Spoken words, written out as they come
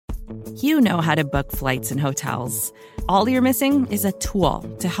You know how to book flights and hotels. All you're missing is a tool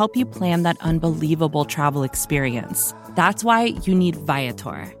to help you plan that unbelievable travel experience. That's why you need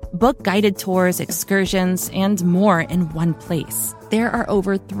Viator. Book guided tours, excursions, and more in one place. There are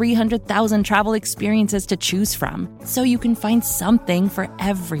over 300,000 travel experiences to choose from, so you can find something for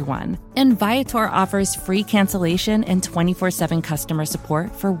everyone. And Viator offers free cancellation and 24/7 customer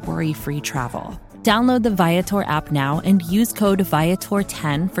support for worry-free travel. Download the Viator app now and use code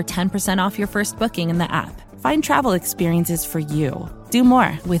Viator10 for 10% off your first booking in the app. Find travel experiences for you. Do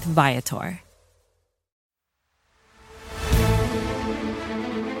more with Viator.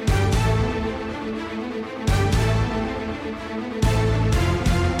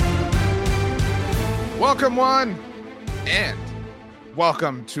 Welcome one and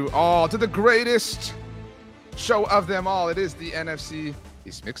welcome to the greatest show of them all. It is the NFC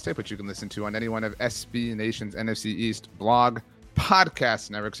East Mixtape, which you can listen to on any one of SB Nation's NFC East blog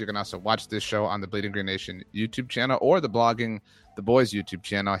podcast networks. You can also watch this show on the Bleeding Green Nation YouTube channel or the Blogging the Boys YouTube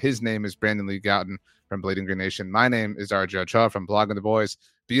channel. His name is Brandon Lee Gouton from Bleeding Green Nation. My name is RJ Ochoa from Blogging the Boys.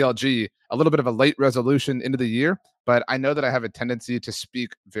 BLG, a little bit of a late resolution into the year, but I know that I have a tendency to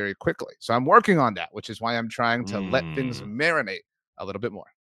speak very quickly. So I'm working on that, which is why I'm trying to let things marinate a little bit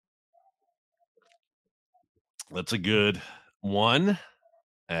more. That's a good one,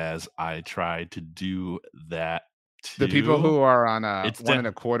 as I tried to do that too. The people who are on a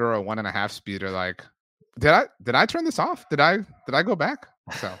 1.25 or 1.5 speed are like, did I turn this off? Did I go back?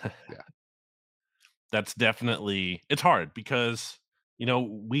 So yeah. That's definitely, it's hard because, you know,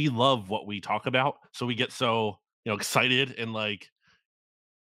 we love what we talk about. So we get so, excited and like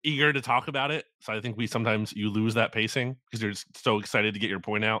eager to talk about it. So I think you lose that pacing because you're just so excited to get your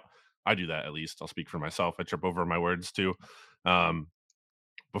point out. I do that, at least. I'll speak for myself. I trip over my words too.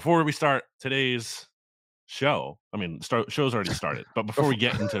 Before we start today's show, show's already started, but before we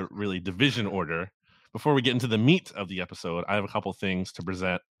get into really division order, before we get into the meat of the episode, I have a couple things to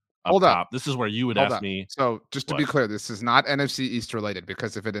present. Hold up. This is where you would ask me. So just to be clear, this is not NFC East related,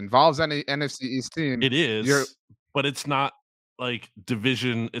 because if it involves any NFC East team, it is, but it's not like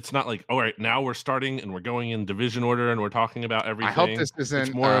division. It's not like, all right, now we're starting and we're going in division order and we're talking about everything. I hope this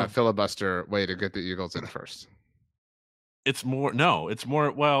isn't a filibuster way to get the Eagles in first. It's more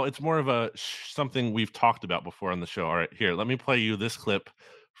of a something we've talked about before on the show. All right, here, let me play you this clip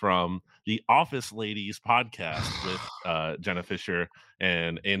from the Office Ladies podcast with Jenna Fisher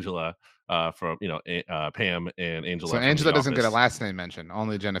and Angela from Pam and Angela. So Angela doesn't get a last name mention,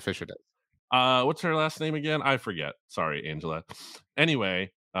 only Jenna Fisher does. What's her last name again? I forget. Sorry, Angela.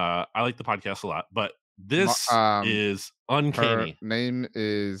 Anyway, I like the podcast a lot, but this is uncanny. Her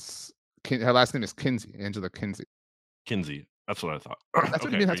last name is Kinsey. Angela Kinsey. Kinsey. That's what I thought. That's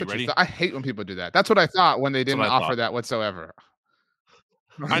what you mean. That's what you thought. I hate when people do that. That's what I thought when they didn't offer that whatsoever.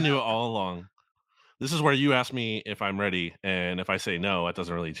 I knew it all along. This is where you ask me if I'm ready, and if I say no, it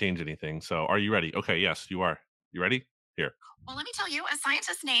doesn't really change anything. So, are you ready? Okay, yes, you are. You ready? Here. Well, let me tell you, a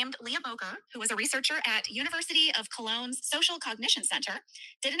scientist named Leah Boker, who was a researcher at University of Cologne's Social Cognition Center,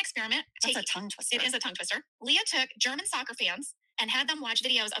 did an experiment. That's a tongue twister. It is a tongue twister. Leah took German soccer fans and had them watch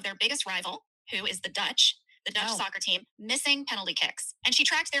videos of their biggest rival, who is the Dutch soccer team, missing penalty kicks. And she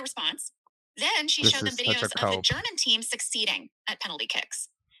tracked their response. Then she showed them videos of the German team succeeding at penalty kicks.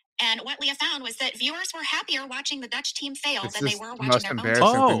 And what Leah found was that viewers were happier watching the Dutch team fail than they were watching their own team. It's the most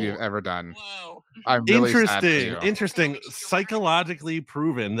embarrassing thing you've ever done. Whoa. I'm really Interesting. Psychologically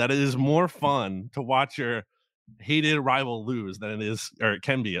proven that it is more fun to watch your hated rival lose than it is, or it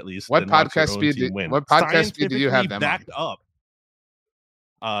can be at least. What podcast speed do you have them backed up?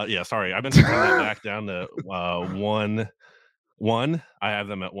 Yeah, sorry. I've been turning that back down to 1. I have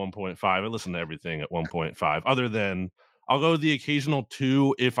them at 1.5. I listen to everything at 1.5. Other than I'll go the occasional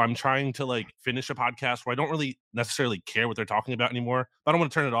 2 if I'm trying to like finish a podcast where I don't really necessarily care what they're talking about anymore. But I don't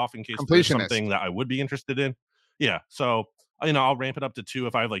want to turn it off in case there's something that I would be interested in. Yeah. So, I'll ramp it up to 2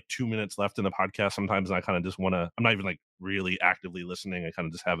 if I have like 2 minutes left in the podcast sometimes. And I kind of just want to, I'm not even like really actively listening. I kind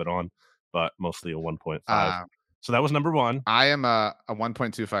of just have it on, but mostly a 1.5. So that was number 1. I am a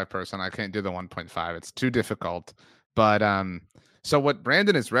 1.25 person. I can't do the 1.5. It's too difficult. But so what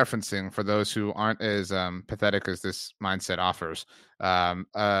Brandon is referencing, for those who aren't as pathetic as this mindset offers, now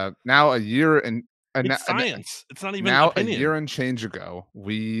a year and it's science. It's not even now opinion. A year and change ago,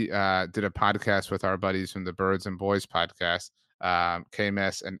 we did a podcast with our buddies from the Birds and Boys podcast,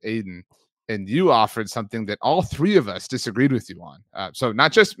 KMS and Aiden. And you offered something that all 3 of us disagreed with you on. So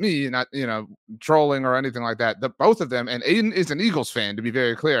not just me, not trolling or anything like that. Both of them, and Aiden is an Eagles fan, to be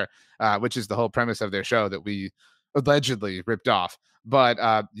very clear, which is the whole premise of their show that we allegedly ripped off.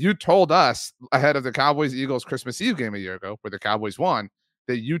 But you told us ahead of the Cowboys-Eagles Christmas Eve game a year ago, where the Cowboys won,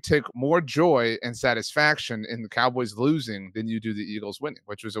 that you take more joy and satisfaction in the Cowboys losing than you do the Eagles winning,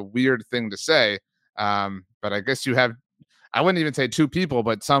 which was a weird thing to say. But I guess you have, I wouldn't even say two people,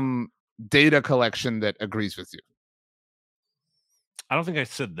 but some data collection that agrees with you. I don't think I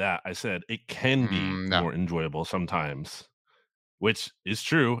said that. I said it can be more enjoyable sometimes, which is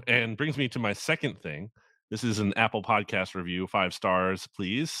true, and brings me to my second thing. This is an Apple Podcast review, 5 stars,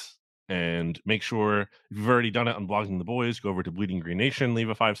 please. And make sure, if you've already done it on Blogging the Boys, go over to Bleeding Green Nation, leave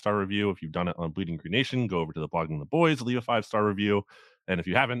a 5-star review. If you've done it on Bleeding Green Nation, go over to the Blogging the Boys, leave a 5-star review. And if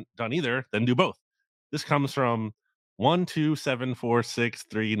you haven't done either, then do both. This comes from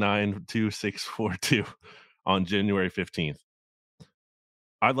 12746392642 on January 15th.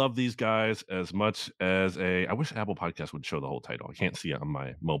 I love these guys as much as I wish Apple Podcast would show the whole title. I can't see it on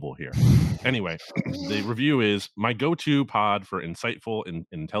my mobile here. Anyway, the review is my go-to pod for insightful and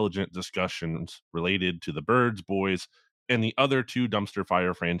intelligent discussions related to the Birds, Boys, and the other 2 dumpster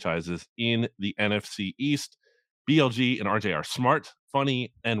fire franchises in the NFC East. BLG and RJ are smart,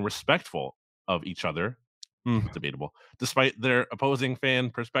 funny, and respectful of each other. Debatable. Despite their opposing fan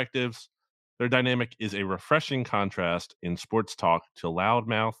perspectives, their dynamic is a refreshing contrast in sports talk to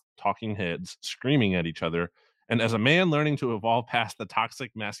loudmouth talking heads screaming at each other. And as a man learning to evolve past the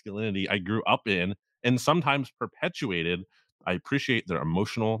toxic masculinity I grew up in and sometimes perpetuated, I appreciate their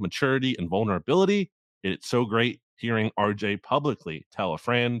emotional maturity and vulnerability. It's so great hearing RJ publicly tell a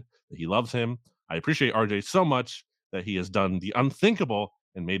friend that he loves him. I appreciate RJ so much that he has done the unthinkable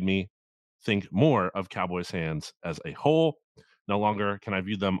and made me think more of Cowboys fans as a whole. No longer can I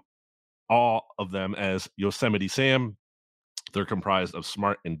view them, all of them, as Yosemite Sam. They're comprised of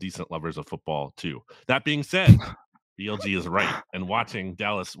smart and decent lovers of football too. That being said, BLG is right, and watching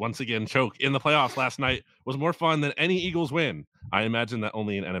Dallas once again choke in the playoffs last night was more fun than any Eagles win. I imagine that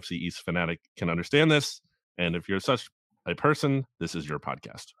only an NFC East fanatic can understand this, and if you're such a person, this is your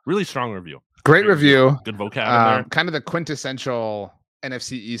podcast. Really strong review. Great review. Good vocab in there. Kind of the quintessential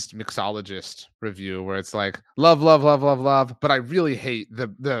NFC East mixologist review where it's like love, love, love, love, love, but I really hate the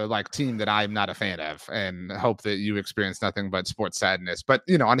like team that I'm not a fan of, and hope that you experience nothing but sports sadness. But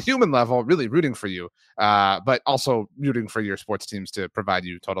on a human level, really rooting for you, but also rooting for your sports teams to provide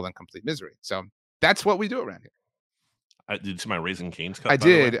you total and complete misery. So that's what we do around here. Did you see my Raising Cane's cup? I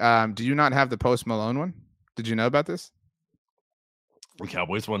did. Do you not have the Post Malone one? Did you know about this? The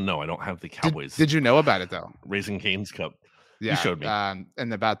Cowboys one? No, I don't have the Cowboys. Did you know about it though? Raising Cane's cup. Yeah, you showed me.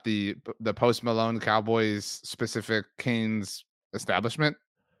 And about the Post Malone Cowboys specific Cane's establishment.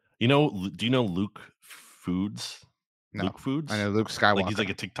 Do you know Luke Foods? No. Luke Foods? I know Luke Skywalker. Like he's like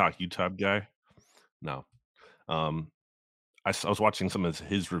a TikTok YouTube guy. No. I was watching some of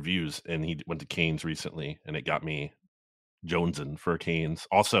his reviews, and he went to Cane's recently, and it got me jonesing for Cane's.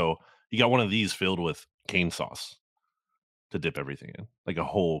 Also, he got one of these filled with cane sauce to dip everything in, like a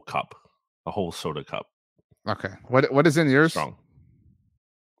whole cup, a whole soda cup. Okay. What is in yours? Strong.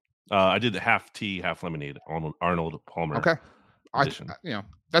 I did half tea, half lemonade. Arnold Palmer. Okay.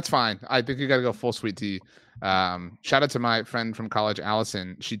 That's fine. I think you got to go full sweet tea. Shout out to my friend from college,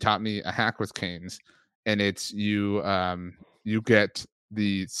 Allison. She taught me a hack with Cane's, and it's you get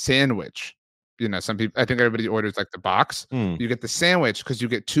the sandwich. Some people, I think everybody orders like the box. You get the sandwich because you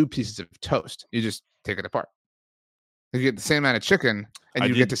get 2 pieces of toast. You just take it apart. You get the same amount of chicken, and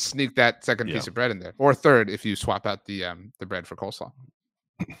you get to sneak that second piece of bread in there, or third if you swap out the bread for coleslaw.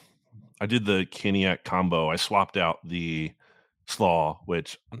 I did the Keniac combo. I swapped out the slaw,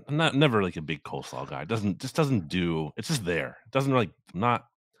 which I'm never like a big coleslaw guy. It doesn't do. It's just there. It doesn't really I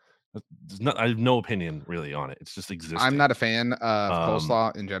have no opinion really on it. It's just existing. I'm not a fan of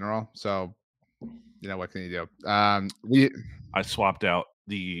coleslaw in general, so what can you do? I swapped out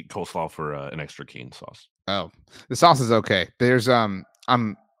the coleslaw for an extra cane sauce. Oh, the sauce is okay. There's I'm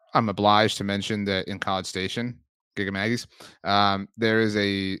obliged to mention that in College Station, Giga Maggie's, there is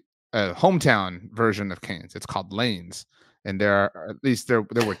a hometown version of Cane's. It's called Lane's, and there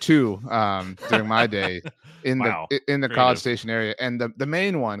were 2 during my day in the College Station area, and the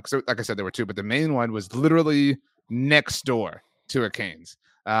main one, because like I said there were 2, but the main one was literally next door to a Cane's.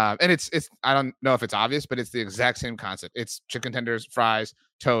 And it's I don't know if it's obvious, but it's the exact same concept. It's chicken tenders, fries,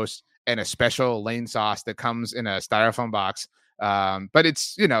 toast, and a special Lane sauce that comes in a styrofoam box. But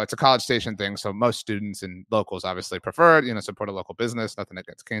it's it's a College Station thing, so most students and locals obviously prefer it. Support a local business. Nothing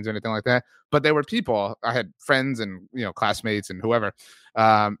against Cane's or anything like that. But there were people, I had friends and classmates and whoever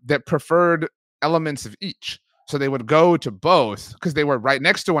that preferred elements of each. So they would go to both because they were right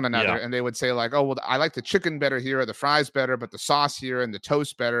next to one another, and they would say like, "Oh, well, I like the chicken better here, or the fries better, but the sauce here and the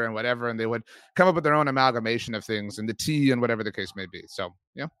toast better, and whatever." And they would come up with their own amalgamation of things, and the tea and whatever the case may be. So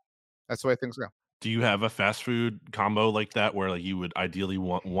that's the way things go. Do you have a fast food combo like that where like you would ideally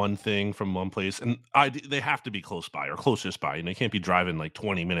want one thing from one place, and they have to be close by or closest by, and they can't be driving like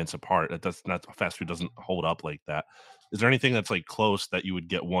 20 minutes apart. That's not fast food doesn't hold up like that. Is there anything that's like close that you would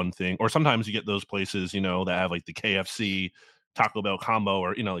get one thing, or sometimes you get those places that have like the KFC Taco Bell combo,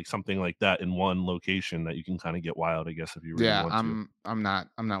 or like something like that in one location that you can kind of get wild, I guess, if you really Yeah, want to. I'm not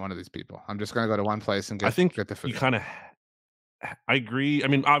one of these people. I'm just gonna go to one place and I think get the you food. kind of I agree. I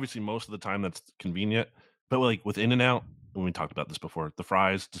mean, obviously, most of the time that's convenient, but like with In-N-Out, when we talked about this before, the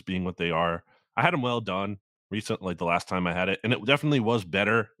fries just being what they are, I had them well done recently, like the last time I had it, and it definitely was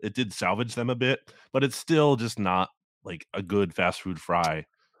better. It did salvage them a bit, but it's still just not like a good fast food fry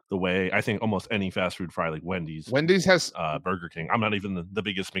the way I think almost any fast food fry, like Wendy's, Wendy's has Burger King. I'm not even the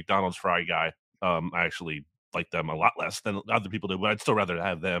biggest McDonald's fry guy. I actually like them a lot less than other people do, but I'd still rather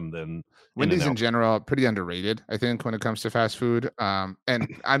have them than Wendy's in In-N-Out. general pretty underrated, I think, when it comes to fast food. And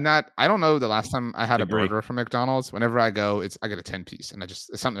I don't know the last time I had a Agree. burger from McDonald's. Whenever I go, I get a 10-piece, and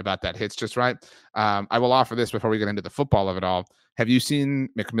something about that hits just right. I will offer this before we get into the football of it all. Have you seen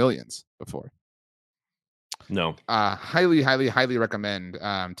McMillions before? No. Highly, highly, highly recommend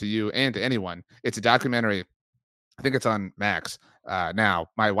to you and to anyone. It's a documentary. I think it's on Max now.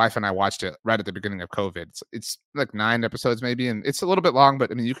 My wife and I watched it right at the beginning of COVID. It's like 9 episodes maybe, and it's a little bit long, but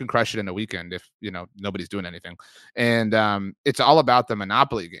I mean, you can crush it in a weekend if nobody's doing anything. And it's all about the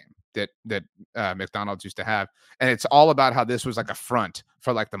Monopoly game that McDonald's used to have, and it's all about how this was like a front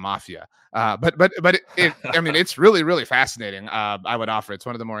for like the mafia. But I mean, it's really, really fascinating. I would offer it's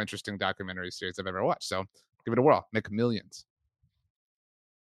one of the more interesting documentary series I've ever watched. So give it a whirl. McMillions.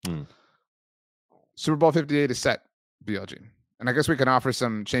 Super Bowl 58 is set, BLG. And I guess we can offer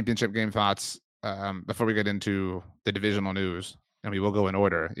some championship game thoughts before we get into the divisional news. And we will go in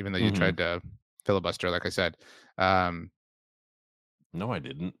order, even though you tried to filibuster, like I said. No, I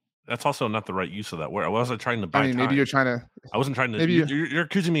didn't. That's also not the right use of that word. I wasn't trying to buy maybe time. You're trying to. I wasn't trying to. Maybe you're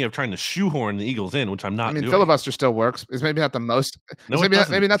accusing me of trying to shoehorn the Eagles in, which I'm not doing. Filibuster still works. It's maybe not the most. No, maybe not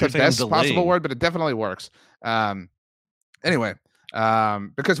the You're saying best possible word, but it definitely works. Anyway,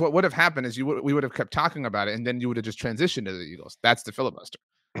 because what would have happened is we would have kept talking about it, and then you would have just transitioned to the Eagles. That's the filibuster.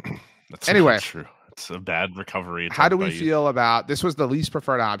 That's anyway, not true. It's a bad recovery. How do we feel about this? Was the least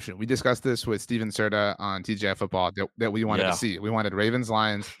preferred option. We discussed this with Steven Serta on TGI Football that we wanted to see. We wanted Ravens,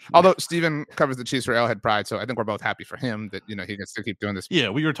 Lions. Although Steven covers the Chiefs for Arrowhead Pride, so I think we're both happy for him that he gets to keep doing this. Yeah,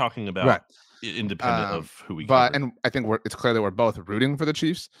 we were talking about independent of who we cover. And I think it's clear that we're both rooting for the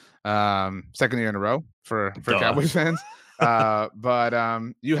Chiefs. Second year in a row for Cowboys fans. But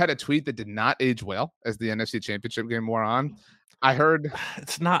you had a tweet that did not age well as the NFC Championship game wore on. I heard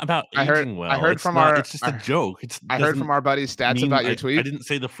it's not about aging well. It's just a joke. I heard from our buddy Stats about your tweet. I didn't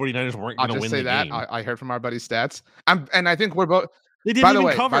say the 49ers weren't going to win the game. I heard from our buddy Stats. And I think we're both. They didn't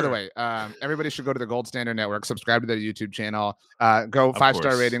even cover. By the way, everybody should go to the Gold Standard Network, subscribe to their YouTube channel, go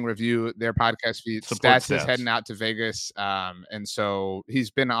 5-star rating, review their podcast feed. Stats is heading out to Vegas, and so he's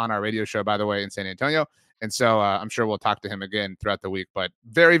been on our radio show, by the way, in San Antonio. And so I'm sure we'll talk to him again throughout the week. But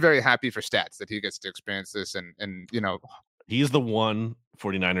very, very happy for Stats that he gets to experience this, and he's the one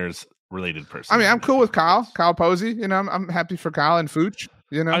 49ers related person. I mean, I'm cool with Kyle Posey. I'm happy for Kyle and Fooch.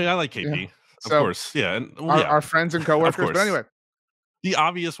 I like KP, of course. Yeah, and our friends and coworkers. But anyway, the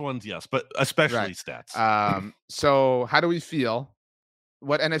obvious ones, yes, but especially Stats. So how do we feel?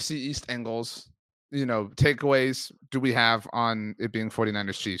 What NFC East angles, takeaways do we have on it being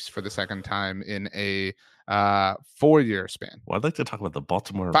 49ers Chiefs for the second time in a 4-year span? Well, I'd like to talk about the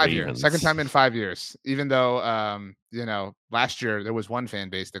Baltimore 5 Ravens. years. Second time in 5 years. Even though last year there was one fan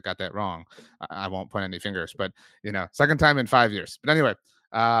base that got that wrong. I won't point any fingers, but second time in 5 years. But anyway,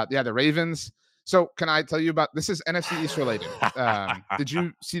 the Ravens. So can I tell you about this? Is NFC East related? Did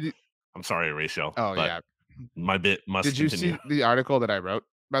you see the? I'm sorry, Rachel. Oh yeah, my bit must. Did you continue. see the article that I wrote,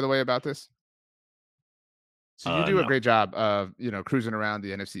 by the way, about this? So you do a great job of cruising around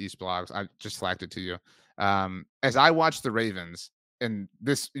the NFC East blogs. I just slacked it to you. As I watched the Ravens, and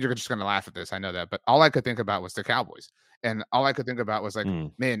this, you're just going to laugh at this, I know that, but all I could think about was the Cowboys, and all I could think about was like,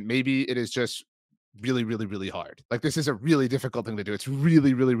 man, maybe it is just really, really, really hard. Like, this is a really difficult thing to do. It's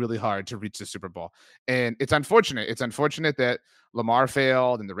really, really, really hard to reach the Super Bowl, and it's unfortunate. It's unfortunate that Lamar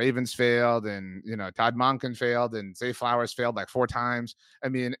failed and the Ravens failed, and Todd Monken failed and Zay Flowers failed like 4 times. I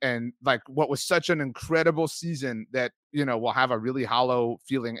mean, and like what was such an incredible season that will have a really hollow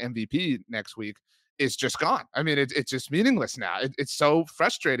feeling MVP next week is just gone. I mean, it's just meaningless now. It's so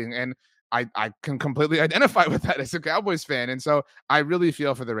frustrating, and I can completely identify with that as a Cowboys fan. And so I really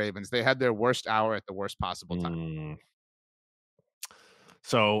feel for the Ravens. They had their worst hour at the worst possible time.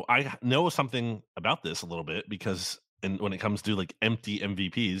 So I know something about this a little bit because and when it comes to like empty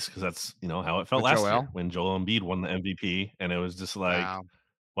MVPs, because that's how it felt With last Joel? year when Joel Embiid won the MVP, and it was just like, Wow.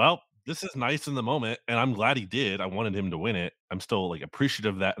 well, this is nice in the moment, and I'm glad he did. I wanted him to win it. I'm still like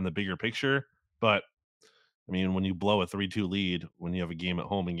appreciative of that in the bigger picture, but I mean, when you blow a 3-2 lead, when you have a game at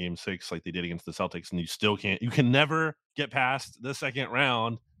home in Game 6, like they did against the Celtics, and you can never get past the second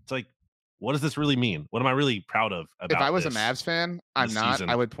round. It's like, what does this really mean? What am I really proud of about If I was a this Mavs fan, I'm not. season?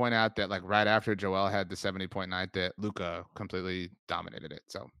 I would point out that like right after Joel had the 70-point night, that Luka completely dominated it.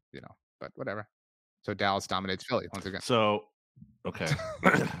 So but whatever. So Dallas dominates Philly once again. So, okay,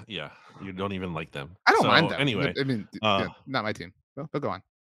 yeah, you don't even like them. I don't So, mind them. anyway, I mean, not my team. But go on.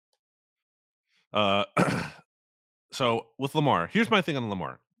 So with Lamar, here's my thing on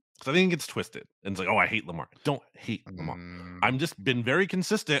Lamar. Because I think it gets twisted. And it's like, oh, I hate Lamar. I don't hate Lamar. I'm just been very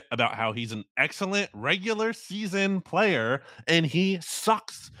consistent about how he's an excellent regular season player, and he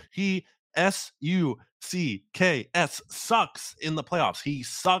sucks. He SUCKS sucks in the playoffs. He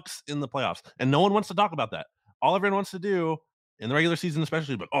sucks in the playoffs. And no one wants to talk about that. All everyone wants to do in the regular season,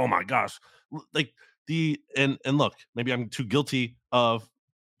 especially, but oh my gosh. Like and look, maybe I'm too guilty of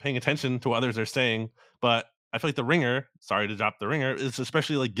paying attention to what others are saying, but I feel like the Ringer, sorry to drop the Ringer, is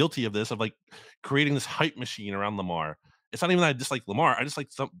especially like guilty of this, of like creating this hype machine around Lamar. It's not even that I dislike Lamar. I just like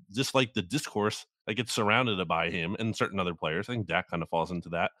the discourse that gets surrounded by him and certain other players. I think Dak kind of falls into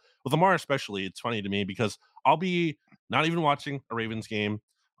that. With Lamar especially, it's funny to me because I'll be not even watching a Ravens game.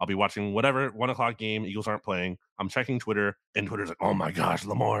 I'll be watching whatever 1:00 game, Eagles aren't playing. I'm checking Twitter, and Twitter's like, oh my gosh,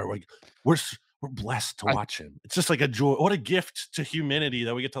 Lamar, like we're blessed to watch him. It's just like a joy. What a gift to humanity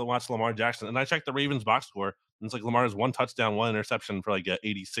that we get to watch Lamar Jackson. And I checked the Ravens box score, and it's like Lamar has 1 touchdown, 1 interception for like a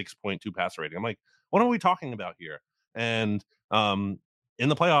 86.2 passer rating. I'm like, what are we talking about here? And in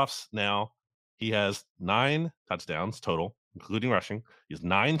the playoffs now, he has 9 touchdowns total, including rushing. He has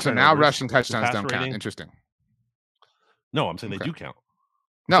 9 turnovers. So now rushing touchdowns don't count. Interesting. No, I'm saying they do count.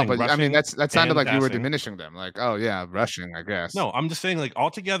 No, but I mean that sounded like you were diminishing them. Like, oh yeah, rushing, I guess. No, I'm just saying like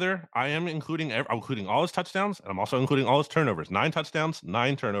altogether, I'm including all his touchdowns, and I'm also including all his turnovers. 9 touchdowns,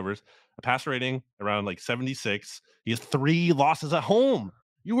 9 turnovers, a passer rating around like 76. He has 3 losses at home.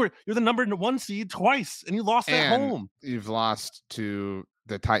 You're the number 1 seed twice, and you lost at home. You've lost to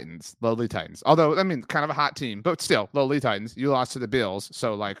the Titans, lowly Titans. Although, I mean, kind of a hot team, but still, lowly Titans. You lost to the Bills,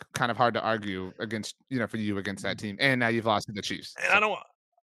 so like kind of hard to argue against, for you against that team. And now you've lost to the Chiefs. And so.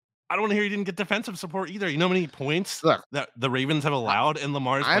 I don't want to hear he didn't get defensive support either. You know how many points that the Ravens have allowed in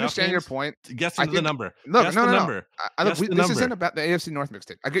Lamar's I understand games? your point. Guess the number. Look, number. This isn't about the AFC North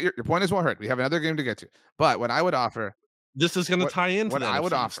mixtape. I get your point is well heard. We have another game to get to. But what I would offer... This is going to tie into what I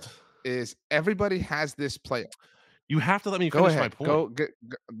would offer is everybody has this player. You have to let me finish my point. Go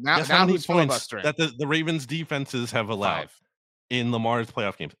now who's points that the Ravens defenses have allowed in Lamar's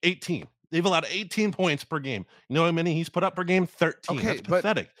playoff games? 18. They've allowed 18 points per game. You know how many he's put up per game? 13. Okay, that's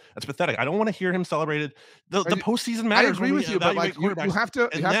pathetic. That's pathetic. I don't want to hear him celebrated. The postseason matters. I agree with you, but like you have to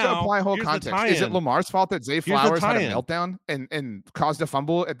apply whole context. Is it Lamar's fault that Zay Flowers had a meltdown and caused a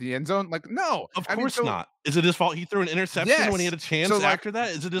fumble at the end zone? Like, no. Of course not. Is it his fault he threw an interception when he had a chance after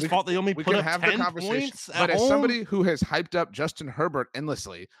that? Is it his fault they only put up 10 points at home? But as somebody who has hyped up Justin Herbert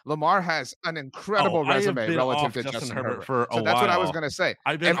endlessly, Lamar has an incredible resume relative to Justin Herbert for a while. That's what I was going to say.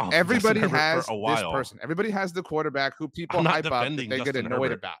 Everybody has this person. Everybody has the quarterback who people hype up that they get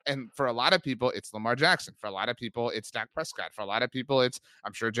annoyed about. And for a lot of people, it's Lamar Jackson. For a lot of people, it's Dak Prescott. For a lot of people, it's,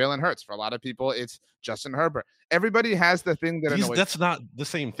 I'm sure, Jalen Hurts. For a lot of people, it's Justin Herbert. Everybody has the thing that annoys. That's not the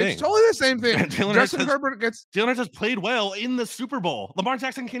same thing. It's totally the same thing. Jalen Hurts has played well in the Super Bowl. Lamar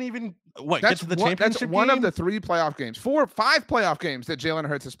Jackson can't even get to the championship. That's one of the 3 playoff games, 5 playoff games that Jalen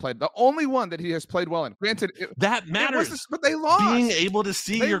Hurts has played. The only one that he has played well in. Granted, that matters. But they lost. Being able to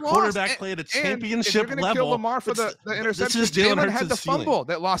see your quarterback play at a championship level. Kill Lamar for the interception. Jalen had the fumble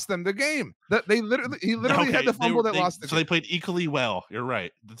that lost them the game. He literally had the fumble that lost the game. So they played equally well. You're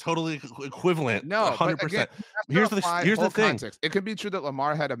right. The totally equivalent. No, 100%. Here's the thing. Context. It could be true that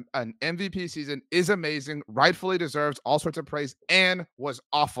Lamar had an MVP season, is amazing, rightfully deserves all sorts of praise, and was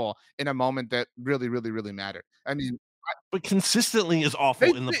awful in a moment that really, really, really mattered. I mean, but consistently is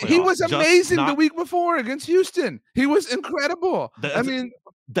awful in the playoffs. He was amazing the week before against Houston. He was incredible.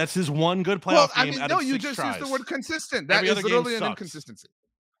 That's his one good playoff game. You just used the word consistent. That is literally an inconsistency.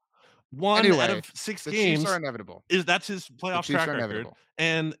 Out of 6 games are inevitable. That's his playoff track record,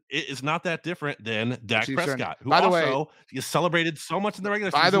 and it is not that different than Dak Prescott, who he celebrated so much in the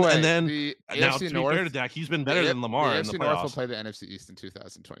regular season. By the way, and then now to be fair to Dak, he's been better than Lamar in the playoffs. The North will play the NFC East in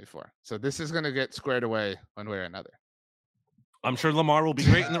 2024, so this is going to get squared away one way or another. I'm sure Lamar will be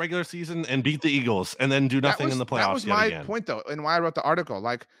great in the regular season and beat the Eagles, and then do nothing in the playoffs. That was my point, though, and why I wrote the article.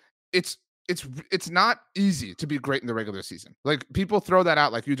 Like, it's it's not easy to be great in the regular season. Like, people throw that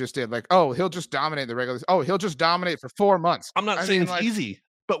out like you just did. Like, oh, he'll just dominate the regular. Oh, he'll just dominate for 4 months. I'm not saying it's easy,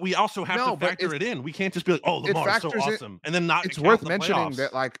 but we also have No, to but factor it in. We can't just be like, oh, it Lamar's so factors in. awesome, and then not It's count worth the mentioning playoffs.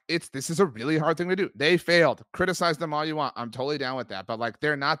 that, like, this is a really hard thing to do. They failed. Criticize them all you want. I'm totally down with that. But, like,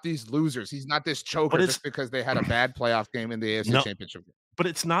 they're not these losers. He's not this choker But just because they had a bad playoff game in the AFC No. Championship game. But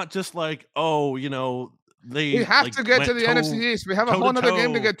it's not just like, oh, they We have like, to get to went the NFC East. We have a whole nother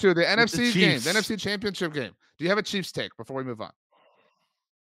game to get to. The with the NFC game, Chiefs. the NFC Championship game. Do you have a Chiefs take before we move on?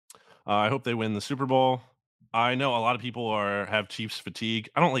 I hope they win the Super Bowl. I know a lot of people have Chiefs fatigue.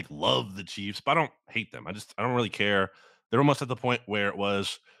 I don't love the Chiefs, but I don't hate them. I don't really care. They're almost at the point where it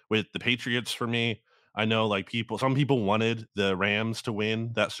was with the Patriots for me. I know some people wanted the Rams to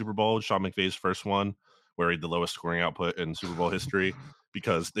win that Super Bowl, Sean McVay's first one, where he had the lowest scoring output in Super Bowl history,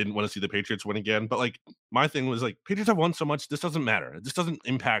 because they didn't want to see the Patriots win again. But my thing was Patriots have won so much, this doesn't matter. This doesn't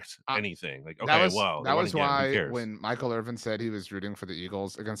impact anything. That was why when Michael Irvin said he was rooting for the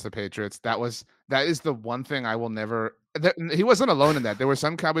Eagles against the Patriots, that is the one thing I will never. He wasn't alone in that. There were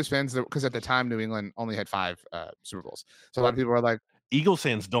some Cowboys fans because at the time New England only had 5 Super Bowls, so a lot of people were like, Eagles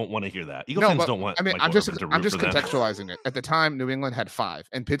fans don't want to hear that. Fans don't want. I mean, I'm just contextualizing it. At the time, New England had 5,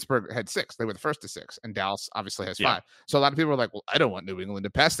 and Pittsburgh had 6. They were the first to 6, and Dallas obviously has 5. So a lot of people were like, "Well, I don't want New England to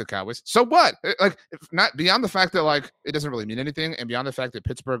pass the Cowboys." So what? Not beyond the fact that it doesn't really mean anything, and beyond the fact that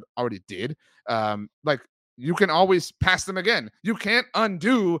Pittsburgh already did. You can always pass them again. You can't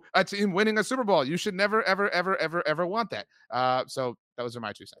undo a team winning a Super Bowl. You should never, ever, ever, ever, ever want that. So those are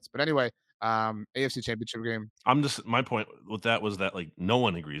my 2 cents. But anyway. AFC Championship game. My point with that was that no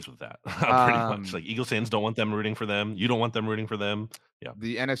one agrees with that. Pretty much. Eagles fans don't want them rooting for them. You don't want them rooting for them. Yeah.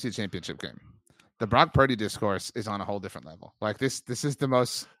 The NFC Championship game. The Brock Purdy discourse is on a whole different level. This is the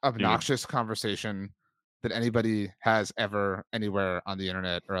most obnoxious conversation that anybody has ever anywhere on the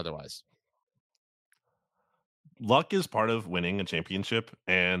internet or otherwise. Luck is part of winning a championship,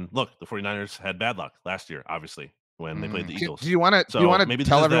 and look, the 49ers had bad luck last year, obviously, when they played the Eagles. Do you want to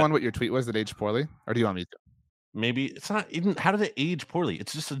tell everyone what your tweet was that aged poorly, or do you want me to? Maybe it's not even. How did it age poorly?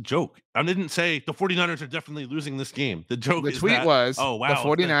 It's just a joke. I didn't say the 49ers are definitely losing this game. The tweet was, oh wow,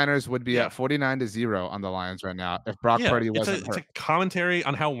 the 49ers would be at 49-0 on the Lions right now if Brock Purdy wasn't hurt. It's a commentary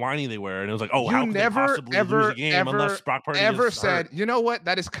on how whiny they were, and it was like, oh, how could they possibly lose a game unless Brock Purdy said, hurt? You know what?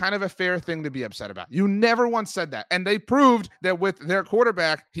 That is kind of a fair thing to be upset about. You never once said that, and they proved that with their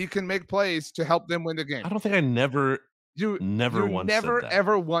quarterback, he can make plays to help them win the game. I don't think I never. You never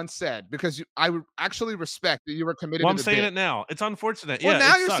ever once said, because I would actually respect that you were committed. Well, I'm saying it now. It's unfortunate. Well,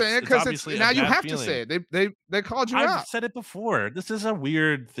 now you're saying it because now you have to say it. They called you out. I've said it before. This is a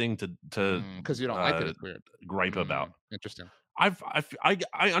weird thing to because you don't like it. It's weird. Gripe about. Interesting.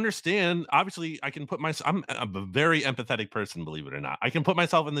 I understand. Obviously, I can put I'm a very empathetic person, believe it or not. I can put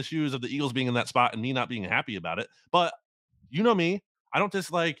myself in the shoes of the Eagles being in that spot and me not being happy about it. But you know me, I don't just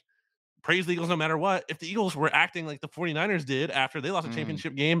praise the Eagles no matter what. If the Eagles were acting like the 49ers did after they lost a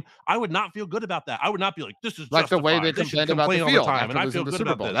championship game, I would not feel good about that. I would not be like, this is like justified. The way they complained about the field time, and I feel good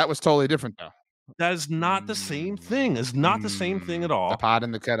about this. That was totally different, though. That is not the same thing. It's not the same thing at all. The pot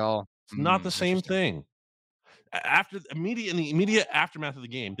and the kettle. It's not the same thing. In the immediate aftermath of the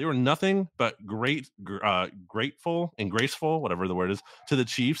game, they were nothing but grateful and graceful, whatever the word is, to the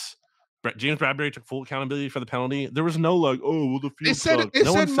Chiefs. James Bradbury took full accountability for the penalty. There was no the field. It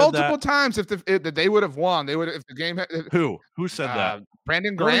said multiple times if they would have won, they would have, if the game had. Who said that?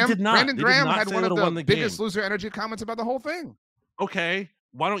 Brandon Graham. Did not. Brandon Graham had one of the biggest loser energy comments about the whole thing. Okay.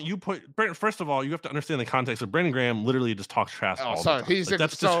 Why don't you put first of all, you have to understand the context of Brandon Graham literally just talks trash all the time.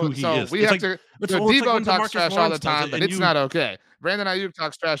 That's just who he is. We have to Debo talks trash all the time, but it's not okay. Brandon Ayuk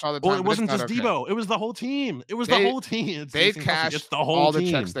talks trash all the time. Well, it wasn't just Debo. It was the whole team. It was the whole team. They cashed all the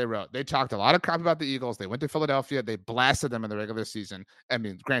checks they wrote. They talked a lot of crap about the Eagles. They went to Philadelphia. They blasted them in the regular season. I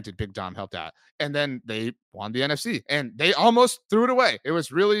mean, granted, Big Dom helped out. And then they won the NFC. And they almost threw it away. It was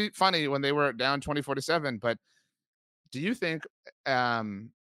really funny when they were down 24-7. But do you think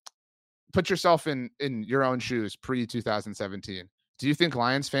put yourself in your own shoes pre-2017. Do you think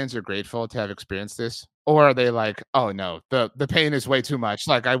Lions fans are grateful to have experienced this? Or are they like, oh no, the pain is way too much.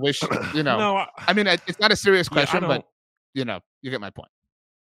 I wish, No, I mean, it's not a serious question, but you get my point.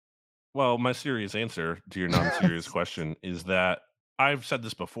 Well, my serious answer to your non-serious question is that I've said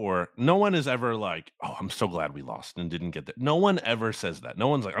this before. No one is ever like, oh, I'm so glad we lost and didn't get that. No one ever says that. No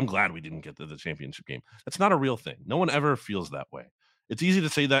one's like, I'm glad we didn't get to the championship game. That's not a real thing. No one ever feels that way. It's easy to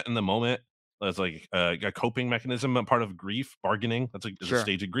say that in the moment. It's like a coping mechanism, a part of grief, bargaining. That's a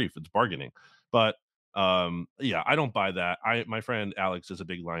stage of grief. It's bargaining. But I don't buy that. My friend Alex is a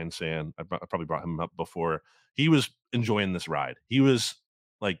big Lions fan. I probably brought him up before. He was enjoying this ride. He was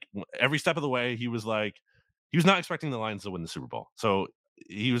Like every step of the way, he was not expecting the Lions to win the Super Bowl. So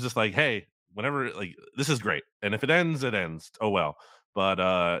he was just like, hey, whenever, like, this is great. And if it ends, it ends. Oh, well.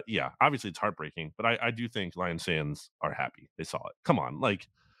 But yeah, obviously it's heartbreaking. But I do think Lions fans are happy they saw it. Come on. Like,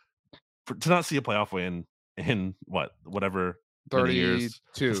 to not see a playoff win in whatever 32 years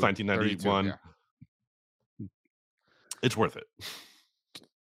since 1991. Yeah. It's worth it.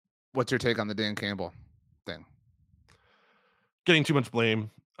 What's your take on the Dan Campbell thing? Getting too much blame.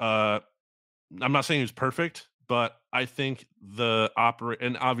 I'm not saying he was perfect, but I think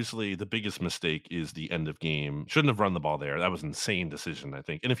and obviously the biggest mistake is the end of game. Shouldn't have run the ball there. That was an insane decision, I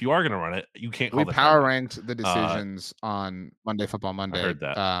think. And if you are going to run it, you can't call We power ranked the decisions on Monday Football Monday. I heard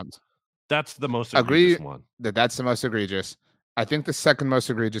that. That's the most egregious one. That's the most egregious. I think the second most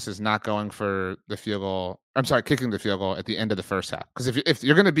egregious is not going for the field goal. I'm sorry, kicking the field goal at the end of the first half. Because if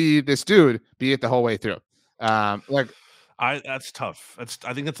you're going to be this dude, be it the whole way through. That's tough.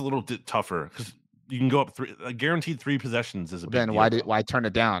 I think that's a little bit tougher because you can go up guaranteed 3 possessions is a big deal. Then why turn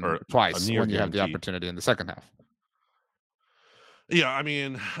it down twice when you have the opportunity in the second half? Yeah, I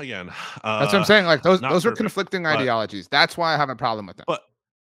mean, again, that's what I'm saying. Like those are conflicting ideologies. That's why I have a problem with them. But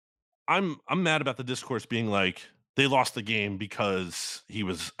I'm mad about the discourse being like they lost the game because he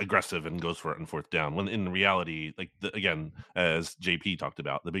was aggressive and goes for it on fourth down. When in reality, like again, as JP talked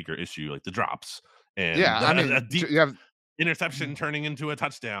about, the bigger issue, like the drops and a deep interception turning into a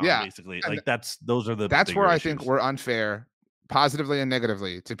touchdown. Yeah, basically, like that's where I think we're unfair, positively and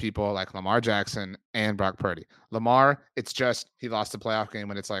negatively, to people like Lamar Jackson and Brock Purdy. Lamar, it's just he lost the playoff game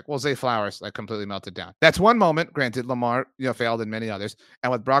when it's like, well, Zay Flowers like completely melted down. That's one moment. Granted, Lamar failed in many others.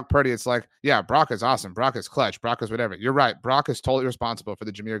 And with Brock Purdy, it's like, yeah, Brock is awesome. Brock is clutch. Brock is whatever. You're right. Brock is totally responsible for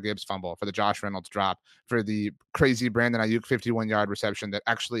the Jahmyr Gibbs fumble, for the Josh Reynolds drop, for the crazy Brandon Ayuk 51-yard reception that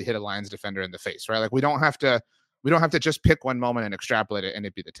actually hit a Lions defender in the face. Right? Like we don't have to just pick one moment and extrapolate it and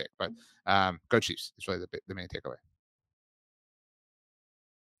it be the take. But go Chiefs. It's really the main takeaway.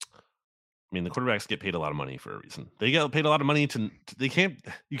 I mean, the quarterbacks get paid a lot of money for a reason. They get paid a lot of money you can't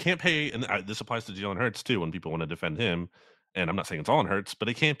pay, and this applies to Jalen Hurts too when people want to defend him. And I'm not saying it's all on Hurts, but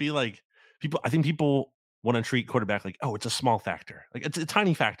it can't be like I think people want to treat quarterback like, oh, it's a small factor. Like it's a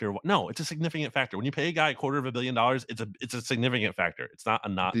tiny factor. No, it's a significant factor. When you pay a guy $250 million, it's a significant factor. It's not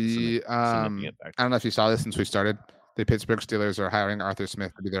significant factor. I don't know if you saw this since we started. The Pittsburgh Steelers are hiring Arthur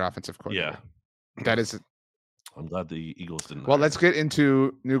Smith to be their offensive coordinator. Yeah. That is I'm glad the Eagles didn't. Well, let's get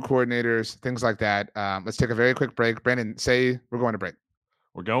into new coordinators, things like that. Let's take a very quick break. Brandon, say we're going to break.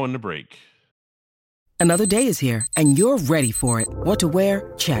 We're going to break. Another day is here, and you're ready for it. What to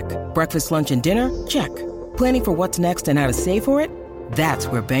wear? Check. Breakfast, lunch, and dinner? Check. Planning for what's next and how to save for it? That's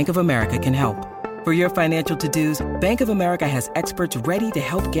where Bank of America can help. For your financial to-dos, Bank of America has experts ready to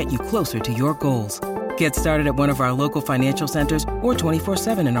help get you closer to your goals. Get started at one of our local financial centers or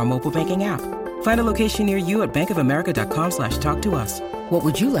 24/7 in our mobile banking app. Find a location near you at bankofamerica.com/talktous. What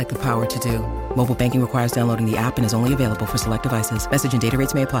would you like the power to do? Mobile banking requires downloading the app and is only available for select devices. Message and data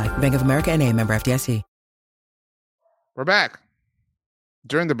rates may apply. Bank of America NA, member FDIC. We're back.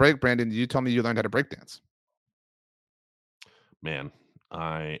 During the break, Brandon, you told me you learned how to break dance. Man,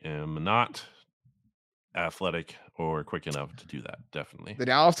 I am not athletic or quick enough to do that. Definitely. The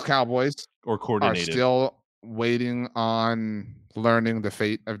Dallas Cowboys are still waiting on learning the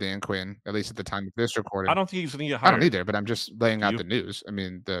fate of Dan Quinn, at least at the time of this recording. I don't think he's going to get hired. I don't either, but I'm just laying out the news. I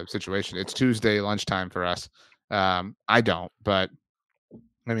mean, the situation. It's Tuesday lunchtime for us. I don't, but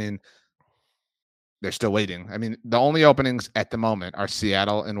I mean, they're still waiting. I mean, the only openings at the moment are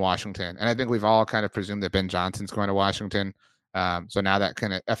Seattle and Washington. And I think we've all kind of presumed that Ben Johnson's going to Washington. So now that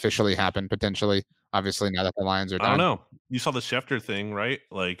can officially happen potentially. Obviously, now that the Lions are done. I don't know. You saw the Schefter thing, right?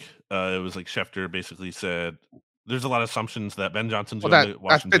 Like, it was like Schefter basically said there's a lot of assumptions that Ben Johnson's going to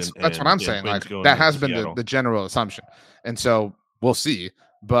Washington. That's what I'm saying. Like, that has been the general assumption. And so we'll see.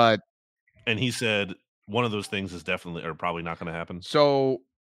 And he said one of those things is definitely or probably not going to happen. So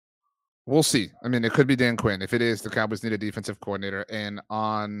we'll see. I mean, it could be Dan Quinn. If it is, the Cowboys need a defensive coordinator. And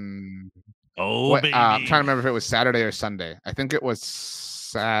on baby. I'm trying to remember if it was Saturday or Sunday. I think it was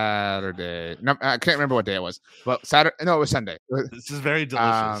Saturday. No, I can't remember what day it was. But Saturday. No, it was Sunday. This is very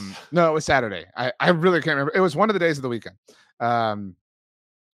delicious. No, it was Saturday. I really can't remember. It was one of the days of the weekend. Tell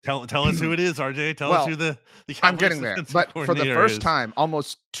us who it is, RJ. Tell us who the I'm getting there. But for the first time,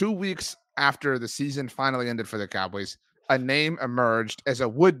 almost 2 weeks after the season finally ended for the Cowboys, a name emerged as a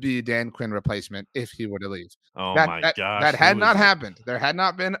would-be Dan Quinn replacement if he were to leave. Oh my gosh. That had not happened. There had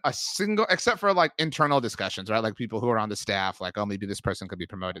not been a single, except for like internal discussions, right? Like people who are on the staff, like, oh, maybe this person could be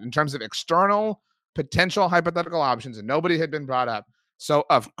promoted. In terms of external potential hypothetical options, and nobody had been brought up. So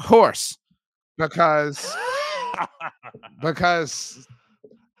of course, because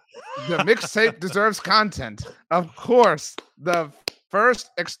the mixtape deserves content. Of course, the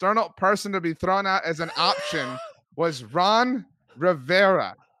first external person to be thrown out as an option was Ron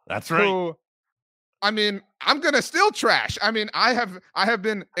Rivera. That's right. Who, I mean, I'm gonna still trash. I mean, I have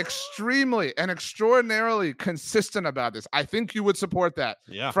been extremely and extraordinarily consistent about this. I think you would support that.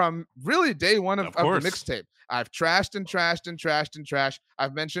 Yeah. From really day one of the course. mixtape. I've trashed and trashed and trashed and trashed.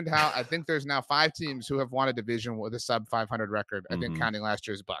 I've mentioned how I think there's now 5 teams who have won a division with a sub 500 record. I think counting last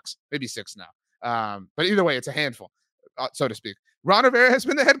year's Bucks, maybe 6 now. But either way, it's a handful, so to speak. Ron Rivera has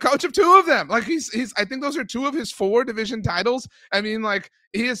been the head coach of 2 of them. Like he's I think those are 2 of his 4 division titles. I mean, like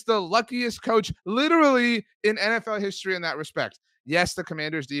he is the luckiest coach literally in NFL history in that respect. Yes, the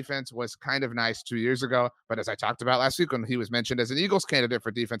Commanders defense was kind of nice 2 years ago, but as I talked about last week when he was mentioned as an Eagles candidate for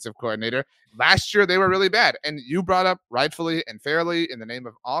defensive coordinator, last year they were really bad. And you brought up rightfully and fairly in the name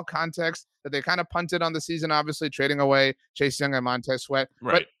of all context that they kind of punted on the season, obviously trading away Chase Young and Montez Sweat.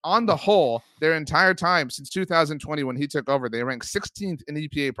 Right. But on the whole, their entire time since 2020 when he took over, they ranked 16th in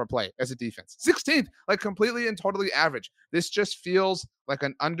EPA per play as a defense. 16th, like completely and totally average. This just feels like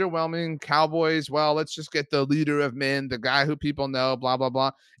an underwhelming Cowboys. Well, let's just get the leader of men, the guy who people know, blah, blah, blah.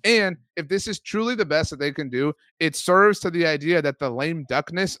 And if this is truly the best that they can do, it serves to the idea that the lame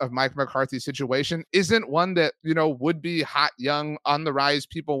duckness of Mike McCarthy's situation isn't one that, you know, would be hot, young, on the rise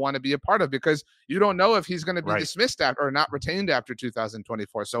people want to be a part of, because you don't know if he's going to be dismissed after or not retained after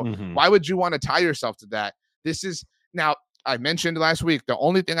 2024. So why would you want to tie yourself to that? This is now, I mentioned last week, the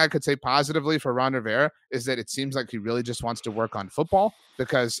only thing I could say positively for Ron Rivera is that it seems like he really just wants to work on football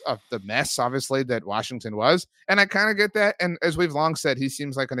because of the mess, obviously, that Washington was. And I kind of get that. And as we've long said, he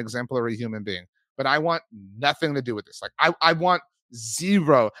seems like an exemplary human being. But I want nothing to do with this. Like, I want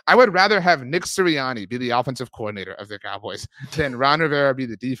zero. I would rather have Nick Sirianni be the offensive coordinator of the Cowboys than Ron Rivera be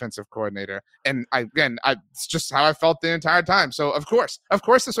the defensive coordinator. And it's just how I felt the entire time. So of course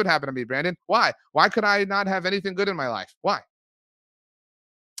this would happen to me, Brandon. Why could I not have anything good in my life? Why?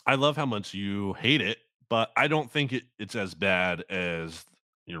 I love how much you hate it, but I don't think it's as bad as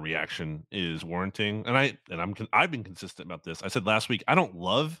your reaction is warranting. And I've been consistent about this. I said last week, I'm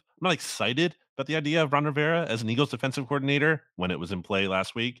not excited about the idea of Ron Rivera as an Eagles defensive coordinator when it was in play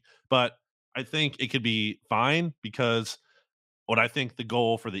last week, but I think it could be fine because what I think the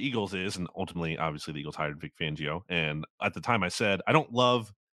goal for the Eagles is, and ultimately, obviously, the Eagles hired Vic Fangio. And at the time I said, I don't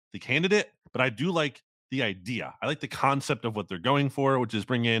love the candidate, but I do like the idea. I like the concept of what they're going for, which is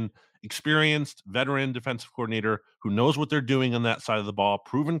bring in experienced veteran defensive coordinator who knows what they're doing on that side of the ball,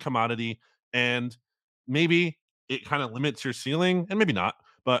 proven commodity, and maybe it kind of limits your ceiling, and maybe not,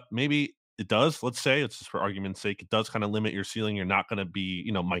 but maybe it does. Let's say, it's just for argument's sake, it does kind of limit your ceiling. You're not going to be,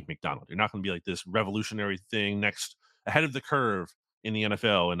 Mike McDonald. You're not going to be like this revolutionary thing ahead of the curve in the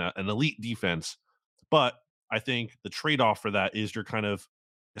NFL and an elite defense. But I think the trade-off for that is you're kind of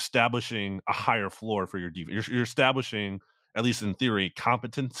establishing a higher floor for your defense. You're establishing, at least in theory,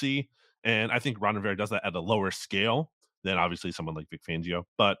 competency. And I think Ron Rivera does that at a lower scale than obviously someone like Vic Fangio.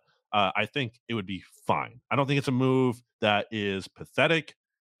 But I think it would be fine. I don't think it's a move that is pathetic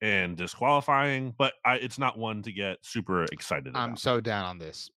and disqualifying, but it's not one to get super excited about. I'm so down on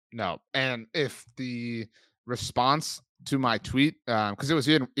this. No. And if the response to my tweet, because it was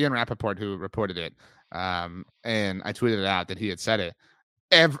Ian Rappaport who reported it, and I tweeted it out that he had said it.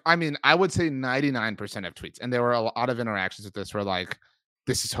 I would say 99% of tweets, and there were a lot of interactions with this were like,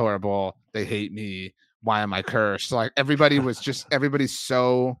 this is horrible. They hate me. Why am I cursed? Like everybody's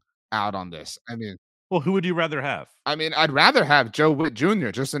so out on this. I mean, well, who would you rather have? I mean, I'd rather have Joe Witt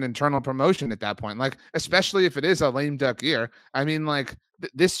Jr., just an internal promotion at that point. Like, especially if it is a lame duck year. I mean, like,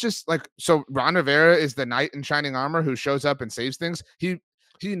 this just like, so Ron Rivera is the knight in shining armor who shows up and saves things. He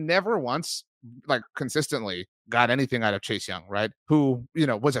never once, like, consistently got anything out of Chase Young, right? Who,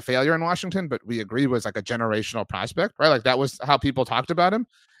 was a failure in Washington, but we agree was like a generational prospect, right? Like, that was how people talked about him.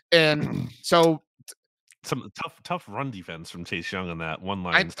 And so some tough run defense from Chase Young on that one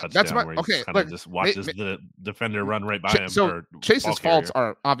Lions touchdown where he kind of just watches the defender run right by him. So Chase's faults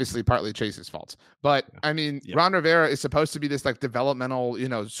are obviously partly Chase's faults, but I mean, Ron Rivera is supposed to be this like developmental,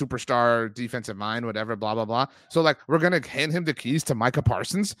 superstar defensive mind, whatever, blah, blah, blah. So like, we're going to hand him the keys to Micah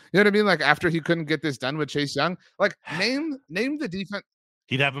Parsons. You know what I mean? Like, after he couldn't get this done with Chase Young, like name the defense.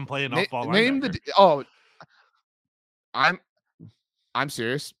 He'd have him play an off-ball linebacker. I'm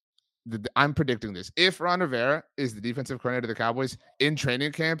serious. I'm predicting this. If Ron Rivera is the defensive coordinator of the Cowboys in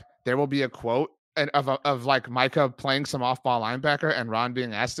training camp, there will be a quote of like Micah playing some off-ball linebacker and Ron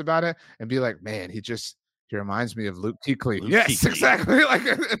being asked about it and be like, man, he reminds me of Luke Kuechly. Yes, Kuechly. Exactly. Like,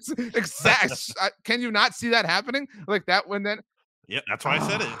 it's exact. Can you not see that happening? Like that when then? Yep, that's why I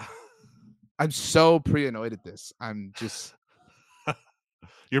said it. I'm so pre-annoyed at this. I'm just.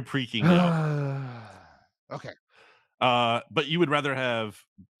 You're preaking now. Okay. But you would rather have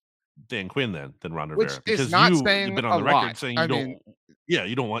Dan Quinn than Ron Which Rivera, is because not you've saying been on a the lot. record saying I you don't. mean, Yeah,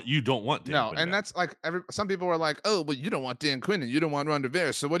 you don't want Dan no, Quinn and back. that's like some people are like, "Oh, but you don't want Dan Quinn and you don't want Ron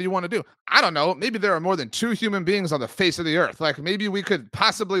Rivera. So what do you want to do?" I don't know. Maybe there are more than 2 human beings on the face of the earth. Like maybe we could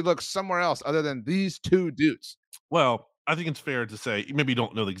possibly look somewhere else other than these 2 dudes. Well, I think it's fair to say maybe you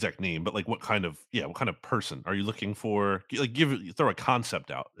don't know the exact name, but like what kind of person are you looking for? Like throw a concept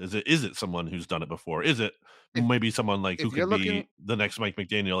out. Is it someone who's done it before? Is it If maybe someone like who if you're could looking be the next Mike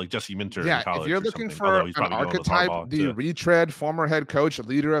McDaniel, like Jesse Minter in Yeah, if college you're or looking something? Although for he's an probably going with archetype, Harbaugh the to retread former head coach,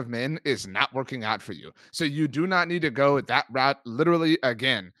 leader of men is not working out for you. So you do not need to go that route literally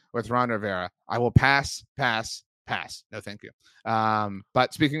again with Ron Rivera. I will pass, pass, pass. No, thank you.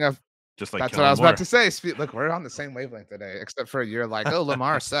 But speaking of, just like that's what I Kellen was Moore. about to say. Look, we're on the same wavelength today, except for you're like, oh,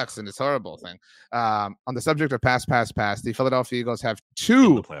 Lamar sucks and it's horrible thing. On the subject of pass, pass, pass, the Philadelphia Eagles have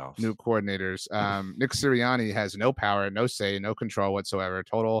In the 2 playoffs. new coordinators. Nick Sirianni has no power, no say, no control whatsoever.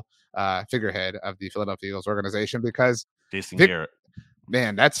 Total figurehead of the Philadelphia Eagles organization because Jason Vic, Garrett.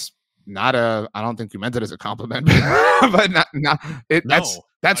 man, that's not a. I don't think you meant it as a compliment, but not it. No,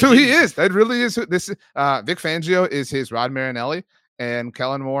 that's I who he didn't. is. That really is who this. Vic Fangio is his Rod Marinelli, and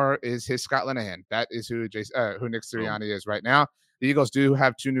Kellen Moore is his Scott Linehan. That is who Nick Sirianni is right now. The Eagles do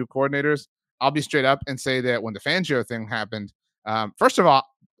have 2 new coordinators. I'll be straight up and say that when the Fangio thing happened, first of all,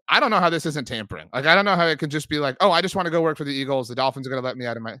 I don't know how this isn't tampering. Like, I don't know how it could just be like, oh, I just want to go work for the Eagles. The Dolphins are going to let me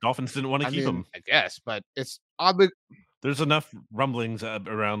out of my. Dolphins didn't want to keep him. I guess, but it's oddly. There's enough rumblings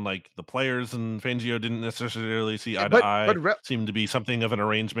around like the players and Fangio didn't necessarily see eye to eye. Seemed to be something of an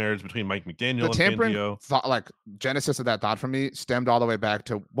arranged marriage between Mike McDaniel and Fangio. Thought, like genesis of that thought for me stemmed all the way back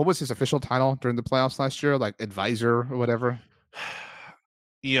to what was his official title during the playoffs last year, like advisor or whatever.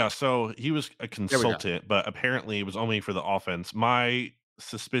 Yeah, so he was a consultant, but apparently it was only for the offense. My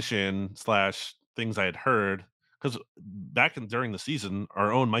suspicion / things I had heard, because during the season,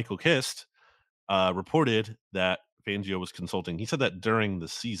 our own Michael Kist reported that Fangio was consulting. He said that during the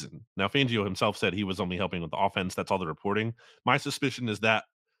season. Now, Fangio himself said he was only helping with the offense. That's all the reporting. My suspicion is that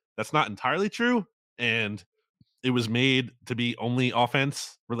that's not entirely true, and it was made to be only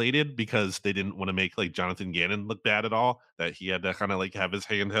offense related because they didn't want to make like Jonathan Gannon look bad at all, that he had to kind of like have his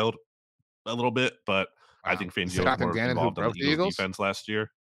hand held a little bit. But I think Fangio was more involved on the Eagles defense last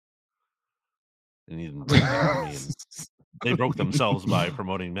year. And he didn't break I mean, they broke themselves by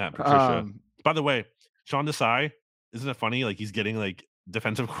promoting Matt Patricia. By the way, Sean Desai, isn't it funny? Like he's getting like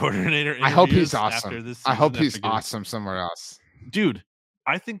defensive coordinator interviews. I hope he's awesome. After this I hope he's awesome somewhere else. Dude,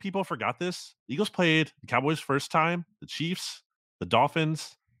 I think people forgot this. The Eagles played the Cowboys first time, the Chiefs, the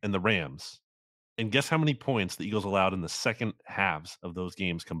Dolphins, and the Rams. And guess how many points the Eagles allowed in the second halves of those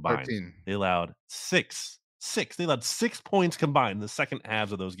games combined? 13. They allowed 6. They allowed 6 points combined in the second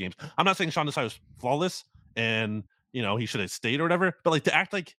halves of those games. I'm not saying Sean Desai was flawless and, he should have stayed or whatever, but like to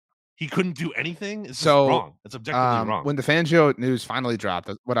act like he couldn't do anything is just wrong. It's objectively wrong. When the Fangio news finally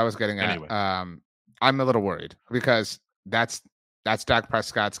dropped, what I was getting at, Anyway. I'm a little worried because that's Dak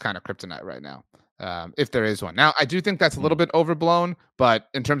Prescott's kind of kryptonite right now, if there is one. Now, I do think that's a little bit overblown, but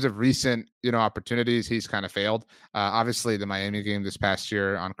in terms of recent, opportunities, he's kind of failed. Obviously, the Miami game this past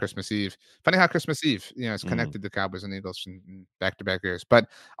year on Christmas Eve. Funny how Christmas Eve, is connected to Cowboys and Eagles in back-to-back years. But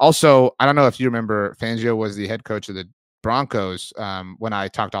also, I don't know if you remember, Fangio was the head coach of the Broncos when I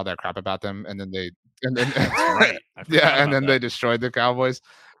talked all that crap about them, and then they right. They destroyed the Cowboys.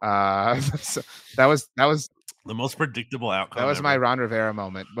 So that was the most predictable outcome. That was ever. my Ron Rivera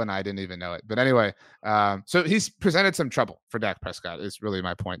moment when I didn't even know it. But anyway, so he's presented some trouble for Dak Prescott. Is really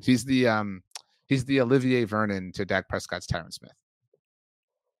my point. He's the Olivier Vernon to Dak Prescott's Tyron Smith.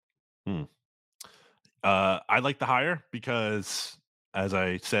 I like the hire because, as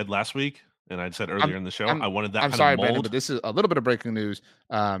I said last week, and I said earlier in the show, I wanted that. I'm sorry, Brandon, but this is a little bit of breaking news.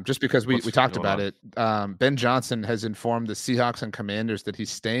 Just because we talked about it, Ben Johnson has informed the Seahawks and Commanders that he's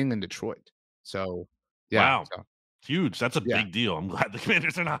staying in Detroit. So, yeah, wow, huge. That's a big deal. I'm glad the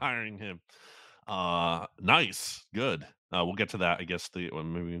Commanders are not hiring him. Nice, good. We'll get to that. I guess maybe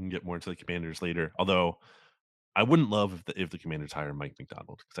we can get more into the Commanders later. Although I wouldn't love if the Commanders hire Mike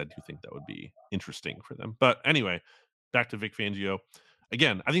McDonald, because I do think that would be interesting for them. But anyway, back to Vic Fangio.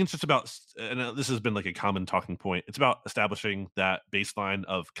 Again, I think it's just about, and this has been like a common talking point, it's about establishing that baseline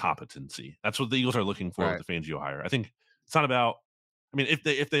of competency. That's what the Eagles are looking for with the Fangio hire. I think it's not about,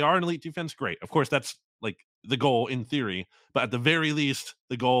 if they are an elite defense, great. Of course, that's like the goal in theory. But at the very least,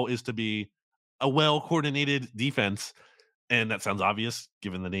 the goal is to be a well-coordinated defense. And that sounds obvious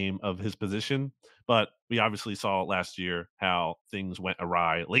given the name of his position. But we obviously saw last year how things went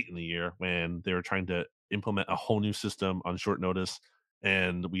awry late in the year when they were trying to implement a whole new system on short notice.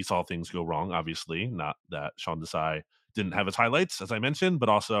 and we saw things go wrong. Obviously, not that Sean Desai didn't have his highlights, as I mentioned, but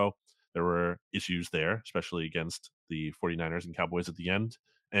also there were issues there, especially against the 49ers and Cowboys at the end,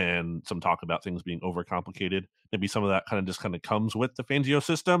 and some talk about things being overcomplicated. Maybe some of that kind of comes with the Fangio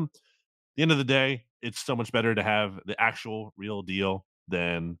system. At the end of the day, it's so much better to have the actual real deal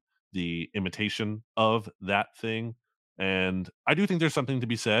than the imitation of that thing. And I do think there's something to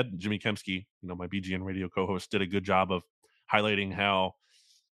be said. Jimmy Kempski, my BGN radio co-host, did a good job of highlighting how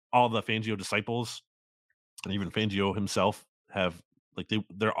all the Fangio disciples and even Fangio himself have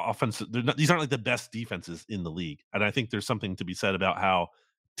their offense. These aren't like the best defenses in the league, and I think there's something to be said about how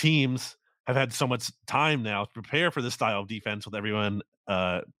teams have had so much time now to prepare for this style of defense with everyone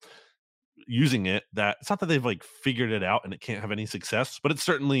using it, that it's not that they've figured it out and it can't have any success, but it's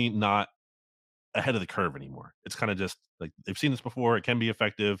certainly not ahead of the curve anymore. It's kind of just they've seen this before. It can be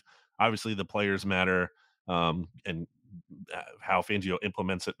effective. Obviously, the players matter, and how Fangio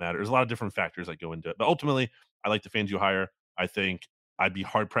implements it matters. There's a lot of different factors that go into it, but ultimately, I like the Fangio hire. I think I'd be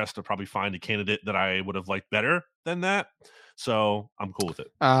hard pressed to probably find a candidate that I would have liked better than that. So I'm cool with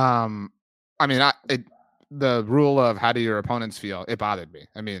it. The rule of how do your opponents feel, it bothered me.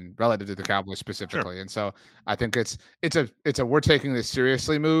 I mean, relative to the Cowboys specifically. Sure. And so I think it's a we're taking this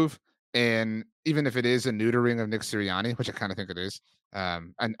seriously move. And even if it is a neutering of Nick Sirianni, which I kind of think it is,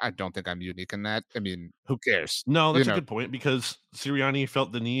 and I don't think I'm unique in that. I mean, who cares? No, that's a good point, because Sirianni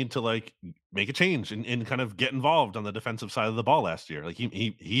felt the need to make a change and kind of get involved on the defensive side of the ball last year.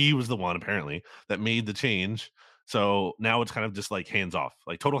 He was the one apparently that made the change. So now it's kind of just hands off,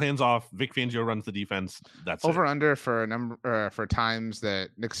 total hands off. Vic Fangio runs the defense. That's over under for a number for times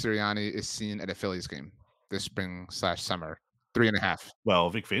that Nick Sirianni is seen at a Phillies game this spring/summer. 3.5. Well,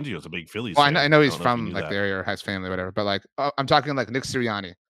 Vic Fangio is a big Phillies fan. I know he's from the area or has family, or whatever. But I'm talking Nick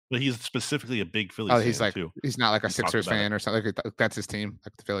Sirianni. But he's specifically a big Phillies fan too. He's not a Sixers fan or something. That's his team,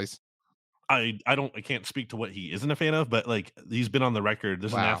 the Phillies. I can't speak to what he isn't a fan of, but he's been on the record.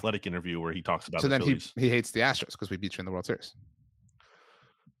 There's an Athletic interview where he talks about. So then Phillies. he hates the Astros because we beat you in the World Series.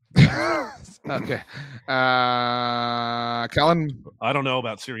 Okay. Kellen. I don't know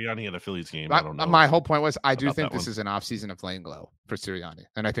about Sirianni at a Phillies game. I don't know. My whole point was I do think this is an offseason of playing glow for Sirianni,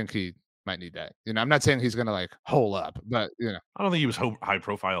 and I think he might need that. I'm not saying he's gonna hole up, but I don't think he was high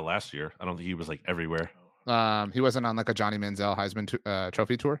profile last year. I don't think he was everywhere. He wasn't on a Johnny Manziel Heisman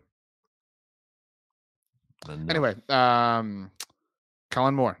Trophy tour. No. Anyway,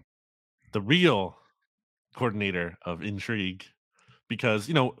 Kellen Moore, the real coordinator of intrigue. Because,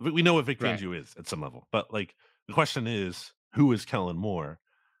 we know what Vic Fangio is at some level. But, the question is, who is Kellen Moore?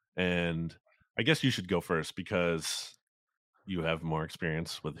 And I guess you should go first because you have more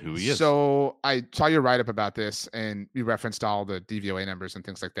experience with who he is. So I saw your write-up about this, and you referenced all the DVOA numbers and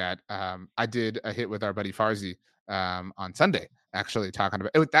things like that. I did a hit with our buddy Farzi on Sunday, actually talking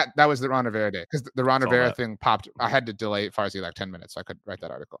about it. That was the Ron Rivera day, because the Ron Rivera thing popped. I had to delay Farzi 10 minutes so I could write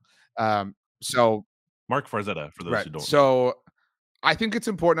that article. So Mark Farzetta, for those who don't know. So I think it's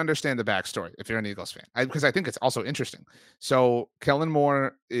important to understand the backstory if you're an Eagles fan, because I think it's also interesting. So Kellen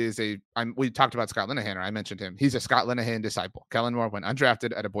Moore is we talked about Scott Linehan, or I mentioned him. He's a Scott Linehan disciple. Kellen Moore went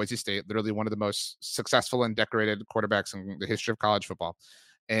undrafted at Boise State, literally one of the most successful and decorated quarterbacks in the history of college football.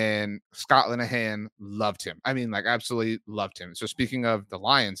 And Scott Linehan loved him. I mean, absolutely loved him. So speaking of the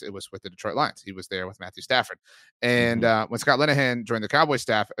Lions, it was with the Detroit Lions. He was there with Matthew Stafford. And when Scott Linehan joined the Cowboys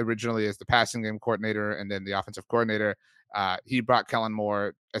staff, originally as the passing game coordinator and then the offensive coordinator, he brought Kellen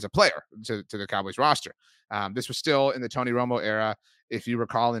Moore as a player to the Cowboys roster. This was still in the Tony Romo era. If you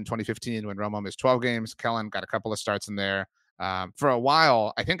recall, in 2015, when Romo missed 12 games, Kellen got a couple of starts in there. For a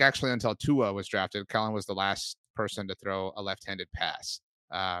while, I think actually until Tua was drafted, Kellen was the last person to throw a left-handed pass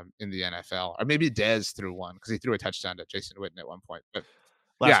in the NFL, or maybe Dez threw one because he threw a touchdown to Jason Witten at one point. But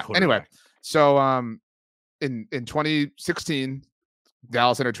anyway, so in 2016,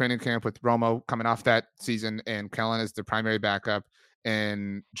 Dallas entered training camp with Romo coming off that season, and Kellen is the primary backup,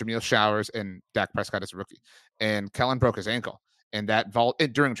 and Jameel Showers and Dak Prescott as a rookie. And Kellen broke his ankle, and that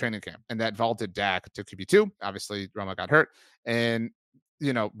during training camp, and that vaulted Dak to QB2. Obviously, Romo got hurt, and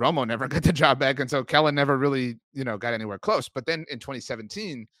Romo never got the job back. And so Kellen never really, got anywhere close. But then in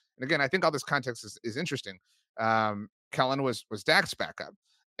 2017, and again, I think all this context is interesting. Kellen was Dak's backup,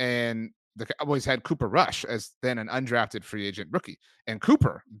 and the Cowboys had Cooper Rush as then an undrafted free agent rookie, and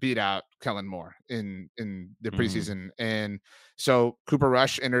Cooper beat out Kellen Moore in the preseason. And so Cooper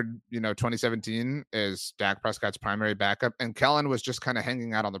Rush entered, 2017 as Dak Prescott's primary backup, and Kellen was just kind of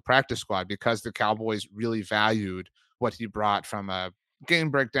hanging out on the practice squad because the Cowboys really valued what he brought from a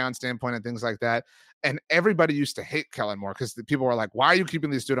game breakdown standpoint and things like that. And everybody used to hate Kellen Moore because the people were like, why are you keeping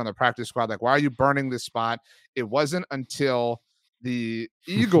this dude on the practice squad? Why are you burning this spot? It wasn't until The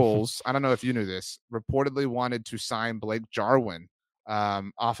Eagles, I don't know if you knew this, reportedly wanted to sign Blake Jarwin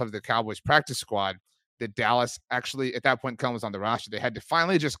off of the Cowboys practice squad. That Dallas actually, at that point, Kellen was on the roster. They had to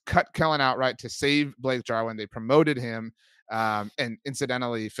finally just cut Kellen outright to save Blake Jarwin. They promoted him. And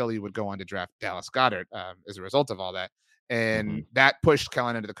incidentally, Philly would go on to draft Dallas Goedert as a result of all that. And that pushed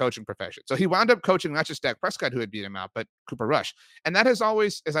Kellen into the coaching profession. So he wound up coaching not just Dak Prescott, who had beat him out, but Cooper Rush. And that has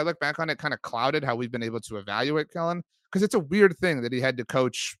always, as I look back on it, kind of clouded how we've been able to evaluate Kellen, because it's a weird thing that he had to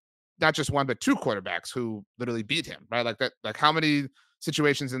coach not just one, but two quarterbacks who literally beat him, right? Like that, like how many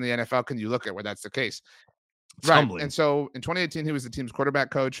situations in the NFL can you look at where that's the case? Right. Humbling. And so in 2018, he was the team's quarterback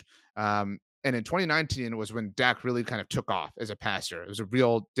coach. And in 2019 was when Dak really kind of took off as a passer. It was a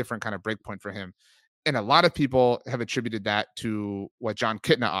real different kind of break point for him. And a lot of people have attributed that to what John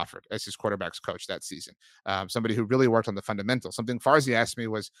Kitna offered as his quarterback's coach that season. Somebody who really worked on the fundamentals. Something Farzi asked me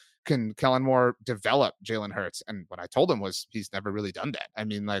was, can Kellen Moore develop Jalen Hurts? And what I told him was, he's never really done that. I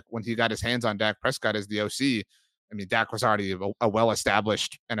mean, like when he got his hands on Dak Prescott as the OC, I mean, Dak was already a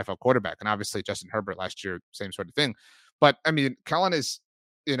well-established NFL quarterback. And obviously Justin Herbert last year, same sort of thing. But I mean, Kellen is,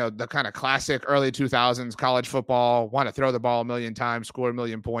 the kind of classic early 2000s college football, want to throw the ball a million times, score a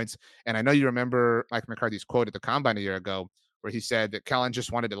million points. And I know you remember Mike McCarthy's quote at the Combine a year ago, where he said that Kellen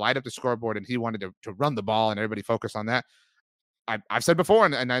just wanted to light up the scoreboard and he wanted to run the ball and everybody focused on that. I've said before,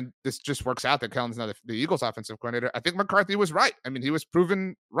 and this just works out that Kellen's now the Eagles offensive coordinator. I think McCarthy was right. I mean, he was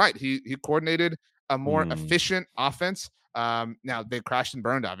proven right. He coordinated a more efficient offense. Now they crashed and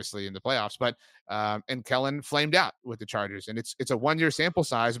burned obviously in the playoffs, but and Kellen flamed out with the Chargers, and it's a 1 year sample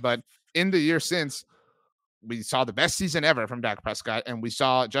size, but in the year since, we saw the best season ever from Dak Prescott, and we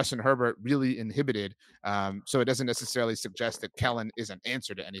saw Justin Herbert really inhibited. So it doesn't necessarily suggest that Kellen is an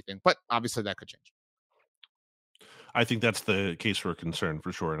answer to anything, but obviously that could change. I think that's the case for concern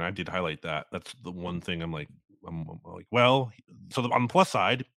for sure, and I did highlight that. That's the one thing I'm like, well. So on the plus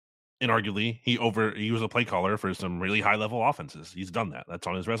side, inarguably, he was a play caller for some really high level offenses. He's done that. That's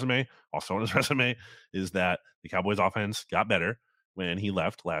on his resume. Also on his resume is that the Cowboys offense got better when he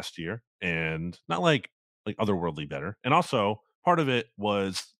left last year, and not like otherworldly better. And also part of it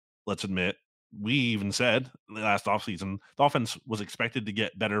was, let's admit, we even said last offseason, the offense was expected to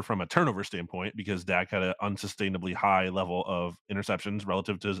get better from a turnover standpoint because Dak had an unsustainably high level of interceptions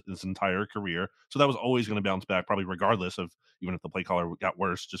relative to his entire career. So that was always going to bounce back, probably regardless of even if the play caller got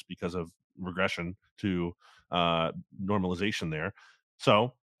worse, just because of regression to normalization there.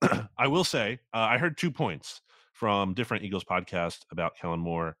 So I will say, I heard 2 points from different Eagles podcasts about Kellen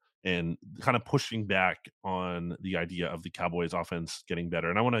Moore and kind of pushing back on the idea of the Cowboys offense getting better.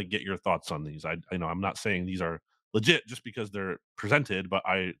 And I want to get your thoughts on these. I'm not saying these are legit just because they're presented, but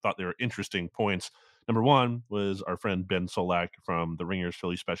I thought they were interesting points. Number one was our friend Ben Solak from the Ringers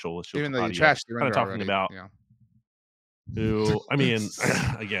Philly Special. Even though you trashed the Ringer kind of talking already, about yeah. Who, I mean,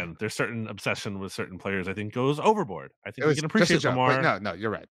 again, there's certain obsession with certain players I think goes overboard. I think we can appreciate Lamar. No, you're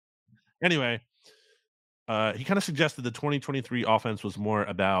right. Anyway, he kind of suggested the 2023 offense was more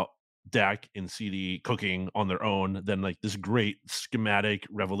about Dak and CD cooking on their own than like this great schematic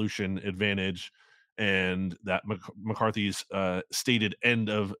revolution advantage, and that McCarthy's stated end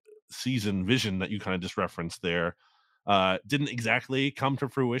of season vision that you kind of just referenced there didn't exactly come to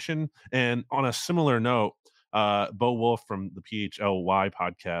fruition. And on a similar note, Bo Wolf from the PHLY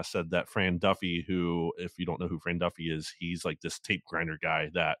podcast said that Fran Duffy, who, if you don't know who Fran Duffy is, he's like this tape grinder guy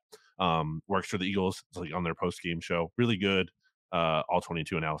that works for the Eagles. It's like on their post-game show. Really good all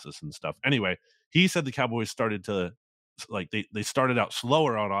 22 analysis and stuff. Anyway, he said the Cowboys started to they started out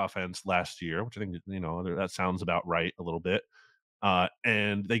slower on offense last year, which I think, that sounds about right a little bit.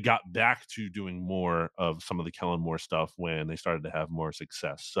 And they got back to doing more of some of the Kellen Moore stuff when they started to have more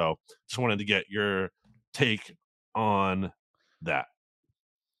success. So just wanted to get your take on that.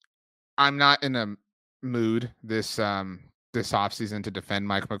 I'm not in a mood this offseason to defend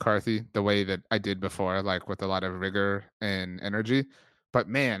Mike McCarthy the way that I did before, like with a lot of rigor and energy. But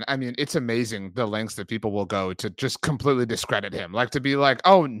man, I mean, it's amazing the lengths that people will go to just completely discredit him. Like to be like,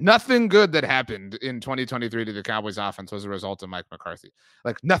 oh, nothing good that happened in 2023 to the Cowboys offense was a result of Mike McCarthy.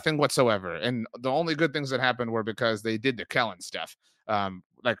 Like nothing whatsoever. And the only good things that happened were because they did the Kellen stuff.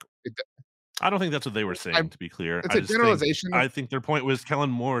 I don't think that's what they were saying, to be clear. It's a generalization. I think their point was Kellen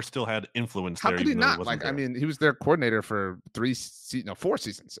Moore still had influence there. How could he not? Like, I mean, he was their coordinator for 4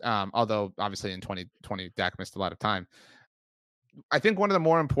 seasons. Although obviously in 2020, Dak missed a lot of time. I think one of the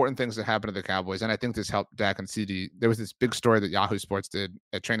more important things that happened to the Cowboys, and I think this helped Dak and CD, there was this big story that Yahoo Sports did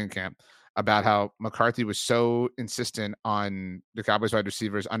at training camp about how McCarthy was so insistent on the Cowboys wide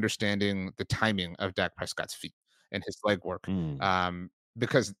receivers understanding the timing of Dak Prescott's feet and his leg work.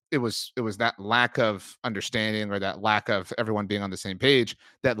 because it was that lack of understanding or that lack of everyone being on the same page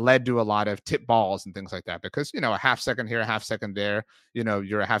that led to a lot of tip balls and things like that. Because a half second here, a half second there,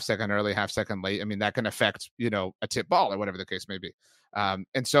 you're a half second early, half second late. I mean, that can affect a tip ball or whatever the case may be.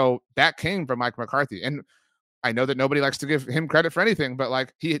 And so that came from Mike McCarthy. And I know that nobody likes to give him credit for anything, but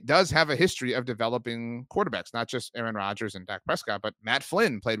like he does have a history of developing quarterbacks, not just Aaron Rodgers and Dak Prescott, but Matt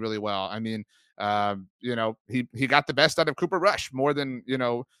Flynn played really well. I mean, he got the best out of Cooper Rush more than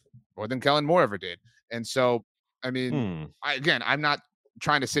Kellen Moore ever did. And so, I mean, I'm not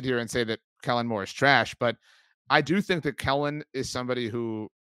trying to sit here and say that Kellen Moore is trash, but I do think that Kellen is somebody who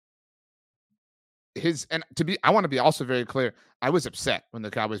I want to be also very clear. I was upset when the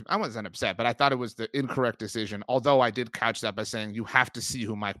Cowboys, I wasn't upset, but I thought it was the incorrect decision. Although I did couch that by saying you have to see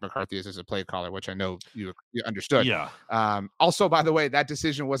who Mike McCarthy is as a play caller, which I know you understood. Yeah. Also, by the way, that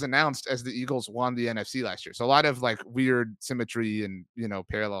decision was announced as the Eagles won the NFC last year. So a lot of like weird symmetry and,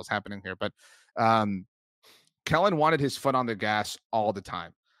 parallels happening here. But Kellen wanted his foot on the gas all the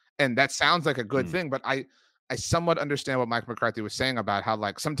time. And that sounds like a good thing, but I somewhat understand what Mike McCarthy was saying about how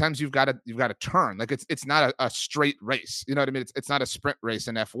like sometimes you've got to turn. Like it's not a straight race. You know what I mean? It's not a sprint race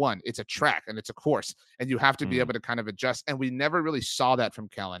in F1. It's a track and it's a course, and you have to be able to kind of adjust. And we never really saw that from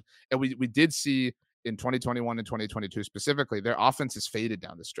Kellen. And we did see in 2021 and 2022 specifically, their offense is faded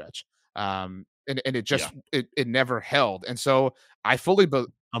down the stretch. And it just it never held. And so I fully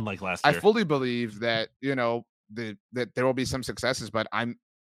unlike last year, I fully believe that that there will be some successes, but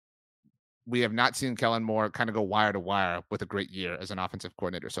we have not seen Kellen Moore kind of go wire to wire with a great year as an offensive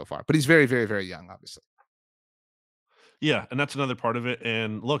coordinator so far. But he's very, very, very young, obviously. Yeah, and that's another part of it.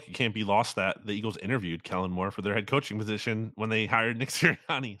 And look, it can't be lost that the Eagles interviewed Kellen Moore for their head coaching position when they hired Nick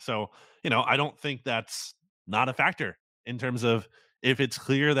Sirianni. So, I don't think that's not a factor in terms of if it's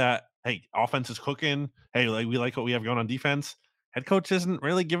clear that, hey, offense is cooking. Hey, like we like what we have going on defense. Head coach isn't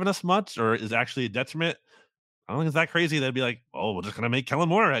really giving us much or is actually a detriment. I don't think it's that crazy. They'd be like, oh, we're just going to make Kellen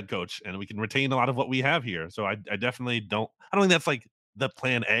Moore head coach and we can retain a lot of what we have here. So I definitely don't think that's like the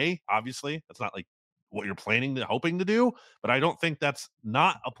plan A. Obviously, that's not like what you're hoping to do, but I don't think that's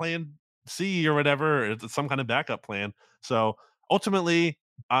not a plan C or whatever. It's some kind of backup plan. So ultimately,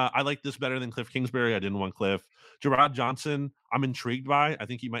 I like this better than Cliff Kingsbury. I didn't want Cliff. Gerard Johnson, I'm intrigued by. I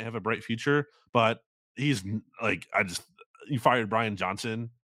think he might have a bright future, but he's like, you fired Brian Johnson,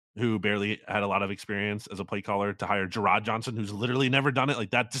 who barely had a lot of experience as a play caller, to hire Gerard Johnson, who's literally never done it.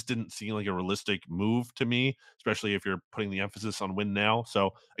 Like that just didn't seem like a realistic move to me, especially if you're putting the emphasis on win now.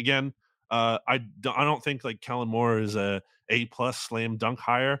 So again, I don't think like Kellen Moore is a A+ slam dunk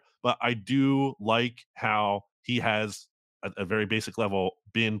hire, but I do like how he has at a very basic level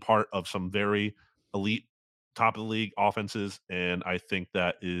been part of some very elite top of the league offenses. And I think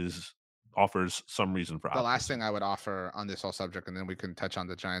that offers some reason for the last thing I would offer on this whole subject, and then we can touch on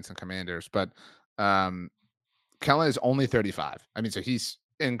the Giants and Commanders, but Kellen is only 35. I mean, so he's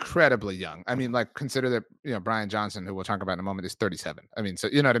incredibly young. I mean, like consider that, Brian Johnson, who we'll talk about in a moment, is 37. I mean, so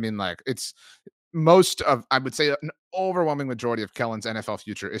you know what I mean? Like it's I would say an overwhelming majority of Kellen's NFL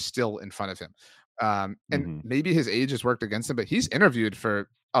future is still in front of him. And maybe his age has worked against him, but he's interviewed for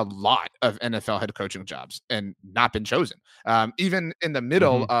a lot of NFL head coaching jobs and not been chosen. Even in the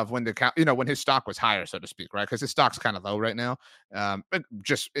middle of when when his stock was higher, so to speak, right? Because his stock's kind of low right now,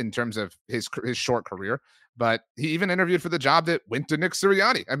 just in terms of his short career. But he even interviewed for the job that went to Nick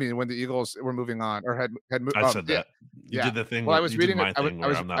Sirianni. I mean, when the Eagles were moving on or had moved. I said that. You did the thing. Well, I was reading.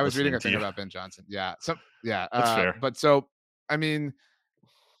 I was reading a thing you. about Ben Johnson. Yeah. So yeah, that's fair. But so I mean,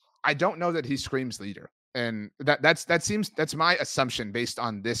 I don't know that he screams leader. And that's my assumption based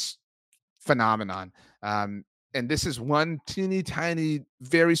on this phenomenon. And this is one teeny tiny,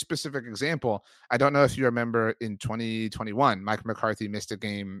 very specific example. I don't know if you remember in 2021, Mike McCarthy missed a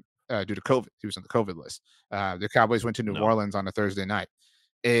game due to COVID. He was on the COVID list. The Cowboys went to New Orleans on a Thursday night,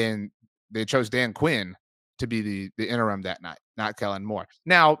 and they chose Dan Quinn to be the interim that night, not Kellen Moore.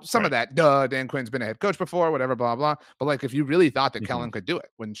 Now, some of that, Dan Quinn's been a head coach before, whatever, blah, blah. But like, if you really thought that Kellen could do it,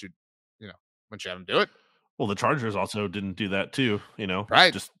 wouldn't you have him do it? Well, the Chargers also didn't do that too,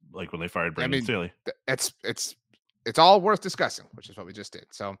 right? Just like when they fired Brandon Staley. It's all worth discussing, which is what we just did.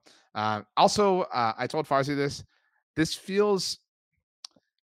 So, also, I told Farsi this feels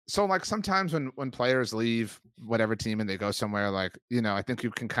so like sometimes when players leave whatever team and they go somewhere, like, I think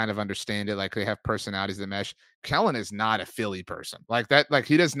you can kind of understand it. Like they have personalities that mesh. Kellen is not a Philly person like that. Like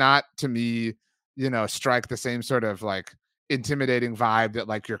he does not, to me, strike the same sort of like intimidating vibe that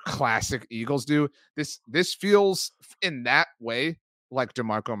like your classic Eagles do. This feels in that way like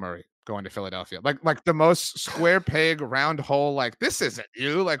DeMarco Murray going to Philadelphia, like the most square peg round hole. Like this isn't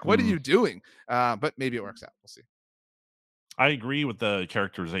you. Like what are you doing? But maybe it works out. We'll see. I agree with the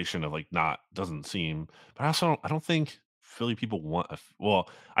characterization of like doesn't seem, but I don't think Philly people want well,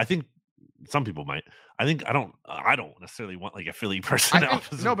 I think some people might. I don't necessarily want like a Philly person I think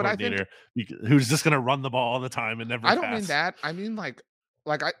offensive no, but I think coordinator who's just going to run the ball all the time and never I don't mean pass. that. I mean like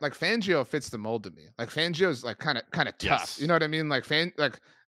Fangio fits the mold to me. Like Fangio's like kind of tough. You Yes. know what I mean? Like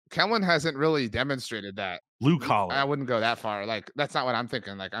Kellen hasn't really demonstrated that. Blue I collar, wouldn't go that far. Like that's not what I'm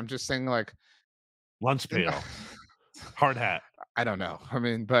thinking. Like I'm just saying like lunch pail, hard hat. I don't know. I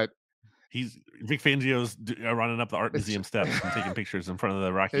mean, but He's Vic Fangio's running up the art it's museum steps and taking pictures in front of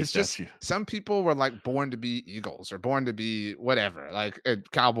the Rocky it's just statue. some people were like born to be Eagles or born to be whatever, like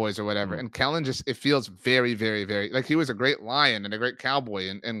Cowboys or whatever. Mm. And Kellen just it feels very, very, very like he was a great Lion and a great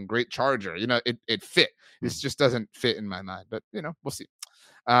Cowboy and great Charger. You know, it fit. This just doesn't fit in my mind, but you know, we'll see.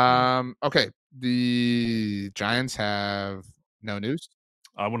 Okay. The Giants have no news.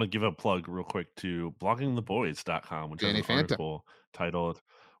 I want to give a plug real quick to bloggingtheboys.com, which Danny has an Fanta. article titled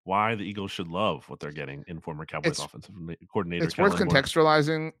 "Why the Eagles Should Love What They're Getting in Former Cowboys offensive coordinator." It's worth Kellen Moore.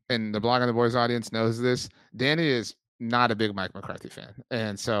 contextualizing, and the Blog on the Boys audience knows this. Danny is not a big Mike McCarthy fan,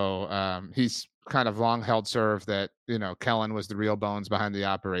 and so he's kind of long held serve that Kellen was the real bones behind the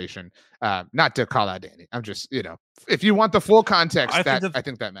operation. Not to call out Danny, I'm just if you want the full context, I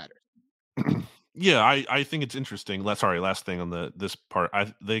think that matters. Yeah, I think it's interesting. Last thing on this part.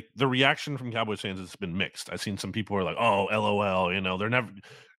 The reaction from Cowboys fans has been mixed. I've seen some people who are like, "Oh, LOL," they're never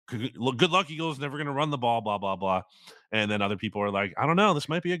good luck Eagles, never going to run the ball, blah blah blah. And then other people are like, "I don't know, this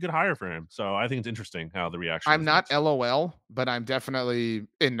might be a good hire for him." So I think it's interesting how the reaction. I'm not mixed. LOL, but I'm definitely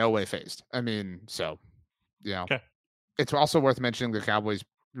in no way phased. I mean, so Okay. It's also worth mentioning the Cowboys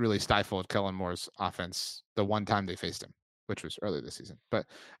really stifled Kellen Moore's offense the one time they faced him, which was early this season. But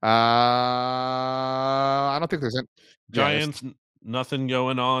I don't think there's any Giants. Nothing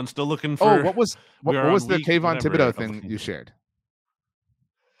going on. Still looking for. Oh, what was the Kayvon Thibodeau thing you shared?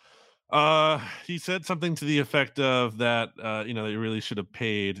 He said something to the effect of that. They really should have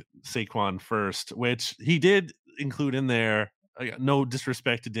paid Saquon first, which he did include in there. No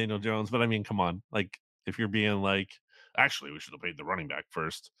disrespect to Daniel Jones, but I mean, come on. Like, if you're being like, actually, we should have paid the running back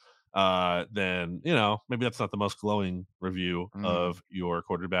first, then maybe that's not the most glowing review of your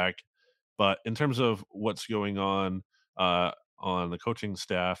quarterback. But in terms of what's going on the coaching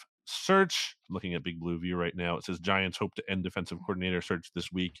staff search, I'm looking at Big Blue View right now. It says Giants hope to end defensive coordinator search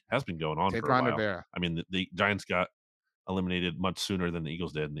this week. Has been going on for a while. Rivera. I mean, the Giants got eliminated much sooner than the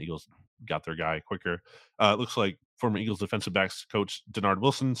Eagles did, and the Eagles got their guy quicker. It looks like former Eagles defensive backs coach Denard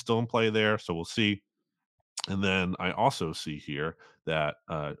Wilson still in play there, so we'll see. And then I also see here that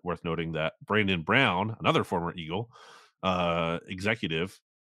worth noting that Brandon Brown, another former Eagle executive,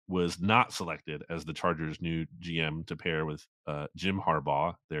 was not selected as the Chargers' new GM to pair with Jim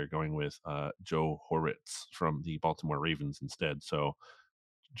Harbaugh. They're going with Joe Horowitz from the Baltimore Ravens instead. So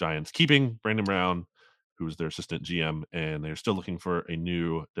Giants keeping Brandon Brown, who's their assistant GM, and they're still looking for a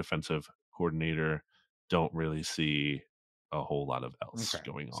new defensive coordinator. Don't really see a whole lot of else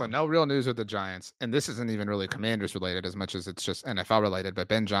going on. So no real news with the Giants, and this isn't even really Commanders related as much as it's just NFL related. But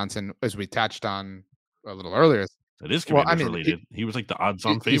Ben Johnson, as we touched on a little earlier, it is Commanders related. He was like the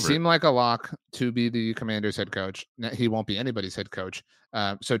odds-on favorite. He seemed like a lock to be the Commanders head coach. He won't be anybody's head coach.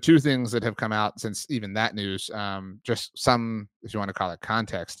 So two things that have come out since even that news, just some, if you want to call it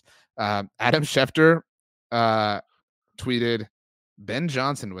context. Adam Schefter tweeted, Ben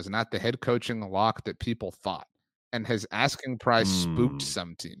Johnson was not the head coaching lock that people thought, and his asking price spooked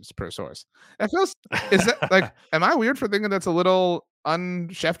some teams, per source. That feels, is that like, am I weird for thinking that's a little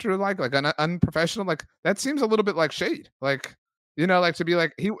un-Schefter like unprofessional? Like that seems a little bit like shade. Like, like to be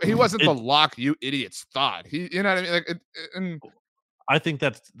like, he wasn't the lock you idiots thought. He, you know what I mean? Like, I think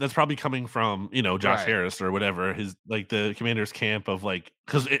that's probably coming from, Josh Harris or whatever, his like the Commanders camp of like,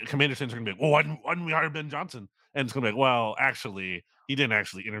 because Commanders fans are gonna be like, well, why didn't we hire Ben Johnson? And it's gonna be like, well, actually, he didn't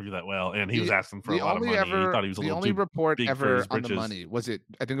actually interview that well, and he was asking for a lot of money. He thought he was a little too report big ever for his on britches. the money was it?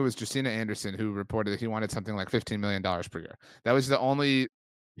 I think it was Justina Anderson who reported that he wanted something like $15 million per year. That was the only.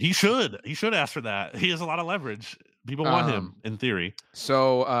 He should ask for that. He has a lot of leverage. People want him in theory.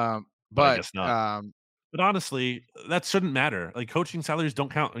 So, but I guess not. But honestly, that shouldn't matter. Like, coaching salaries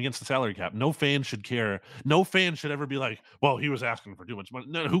don't count against the salary cap. No fan should care. No fan should ever be like, well, he was asking for too much money.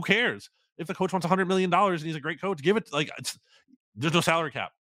 No, who cares? If the coach wants $100 million and he's a great coach, give it. Like, there's no salary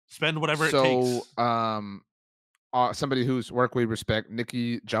cap. Spend whatever it takes. Somebody whose work we respect,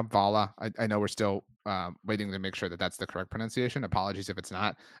 Nikki Jumpvala. I know we're still waiting to make sure that that's the correct pronunciation. Apologies if it's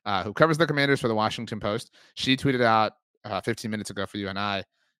not. Who covers the Commanders for the Washington Post. She tweeted out 15 minutes ago for you and I.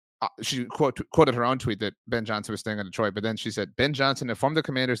 She quoted her own tweet that Ben Johnson was staying in Detroit, but then she said, Ben Johnson informed the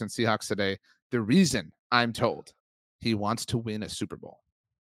Commanders and Seahawks today, the reason I'm told He wants to win a Super Bowl.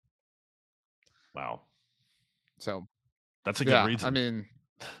 Wow. So that's a good reason. I mean,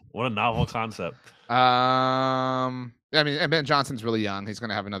 what a novel concept. I mean, and Ben Johnson's really young. He's going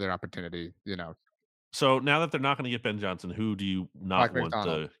to have another opportunity, So now that they're not going to get Ben Johnson, who do you not Mike want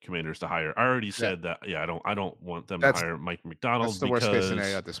McDonald. the Commanders to hire? I already said that. Yeah, I don't want them to hire Mike McDonald. That's the worst case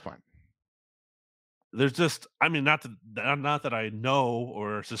scenario at this point. There's just, I mean, not that I know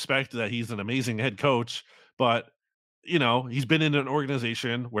or suspect that he's an amazing head coach, but he's been in an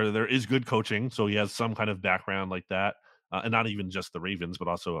organization where there is good coaching, so he has some kind of background like that, and not even just the Ravens, but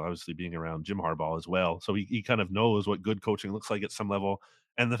also obviously being around Jim Harbaugh as well. So he kind of knows what good coaching looks like at some level,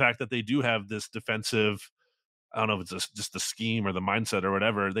 and the fact that they do have this defensive, I don't know if it's just the scheme or the mindset or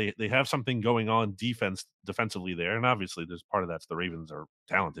whatever. They have something going on defensively there, and obviously there's part of that's the Ravens are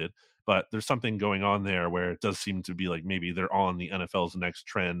talented, but there's something going on there where it does seem to be like maybe they're on the NFL's next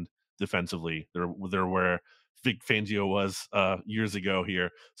trend defensively. They're where Vic Fangio was years ago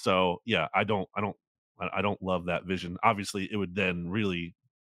here. So yeah, I don't love that vision. Obviously, it would then really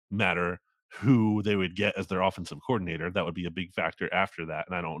matter who they would get as their offensive coordinator. That would be a big factor after that,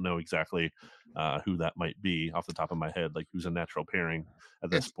 and I don't know exactly who that might be off the top of my head, like who's a natural pairing at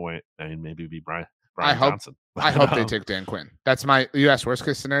this point. I mean, maybe it'd be Brian Johnson. I hope they take Dan Quinn. That's my U.S. worst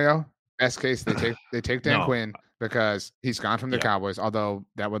case scenario. Best case, they take Dan Quinn because he's gone from the Cowboys, although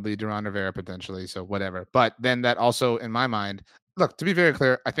that would lead to Ron Rivera potentially, so whatever. But then that also, in my mind, look, to be very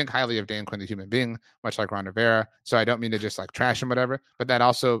clear, I think highly of Dan Quinn, the human being, much like Ron Rivera. So I don't mean to just like trash him, whatever. But that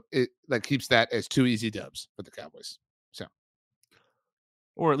also it like keeps that as 2 easy dubs for the Cowboys. So,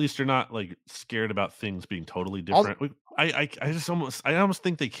 or at least you're not like scared about things being totally different. I almost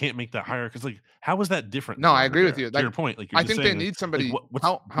think they can't make that higher because like how is that different? No, I agree with you. To your point, like I think they need somebody. Like,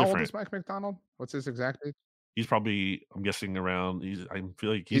 how old is Mike McDonald? What's his exact age? He's probably, I'm guessing around. I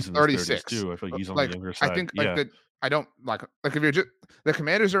feel like he's in 36 his 30s too. I feel like he's on the younger side. I think I don't like if you're just the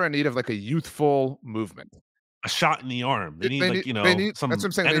Commanders are in need of like a youthful movement, a shot in the arm. They need some. That's what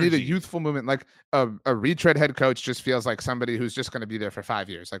I'm saying. Energy. They need a youthful movement, like a retread head coach. Just feels like somebody who's just going to be there for 5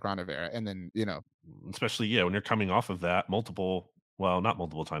 years, like Ron Rivera, and then especially when you're coming off of that not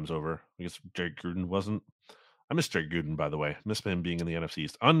multiple times over. I guess Jerry Gruden wasn't. I miss Jerry Gruden, by the way. I miss him being in the NFC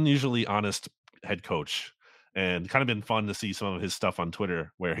East. Unusually honest head coach. And kind of been fun to see some of his stuff on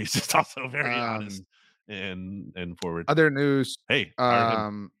Twitter where he's just also very honest and forward. Other news. Hey,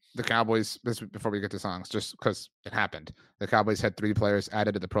 the Cowboys, this before we get to songs, just because it happened. The Cowboys had 3 players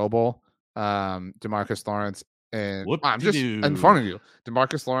added to the Pro Bowl. DeMarcus Lawrence and I'm just informing you.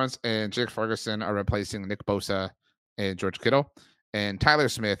 DeMarcus Lawrence and Jake Ferguson are replacing Nick Bosa and George Kittle. And Tyler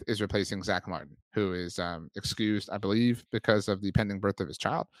Smith is replacing Zach Martin, who is excused, I believe, because of the pending birth of his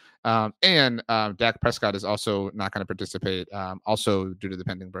child. And Dak Prescott is also not going to participate, also due to the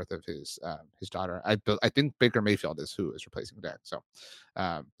pending birth of his daughter. I think Baker Mayfield is who is replacing Dak. So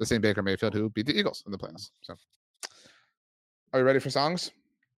the same Baker Mayfield who beat the Eagles in the playoffs. So are you ready for songs?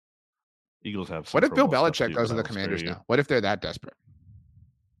 Eagles have. What if Bill Belichick goes to the Commanders now? What if they're that desperate?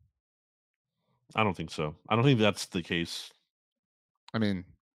 I don't think so. I don't think that's the case. I mean,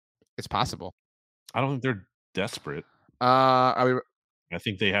 it's possible. I don't think they're desperate. I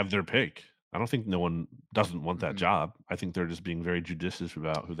think they have their pick. I don't think no one doesn't want that job. I think they're just being very judicious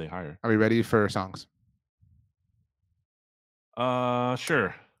about who they hire. Are we ready for songs?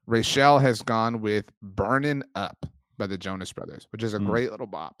 Sure. Rachelle has gone with Burnin' Up by the Jonas Brothers, which is a great little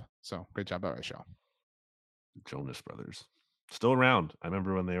bop. So great job by Rachelle. Jonas Brothers. Still around. I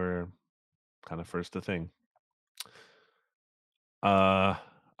remember when they were kind of first a thing. I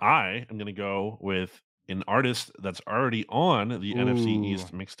am going to go with an artist that's already on the NFC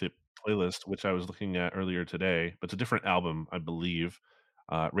East Mixtape playlist, which I was looking at earlier today, but it's a different album, I believe.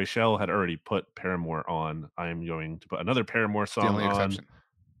 Rachelle had already put Paramore on. I am going to put another Paramore song on. Exception.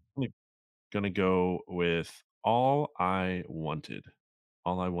 I'm going to go with All I Wanted.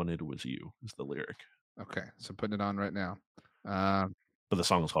 All I Wanted Was You is the lyric. Okay, so putting it on right now. But the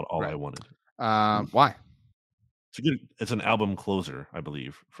song is called All I Wanted. Why? It's an album closer, I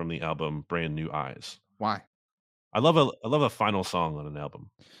believe, from the album Brand New Eyes. Why? I love a final song on an album.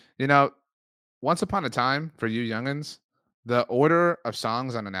 Once upon a time, for you youngins, the order of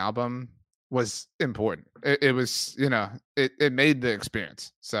songs on an album was important. It was, it made the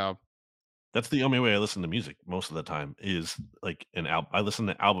experience. So that's the only way I listen to music most of the time is like an album. I listen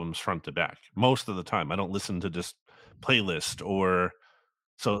to albums front to back most of the time. I don't listen to just playlist or.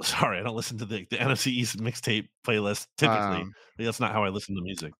 So sorry, I don't listen to the NFC East Mixtape playlist typically. That's not how I listen to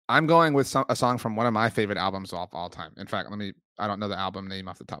music. I'm going with a song from one of my favorite albums of all time. In fact, I don't know the album name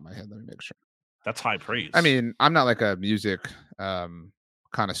off the top of my head. Let me make sure. That's high praise. I mean, I'm not like a music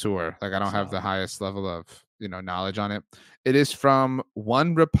connoisseur. Like I don't have the highest level of, knowledge on it. It is from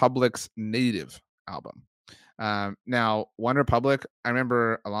One Republic's Native album. Now, One Republic, I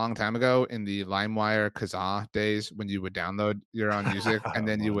remember a long time ago in the LimeWire Kazaa days when you would download your own music and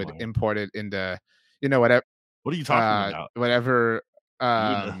then you would LimeWire. import it into, whatever. What are you talking about? Whatever,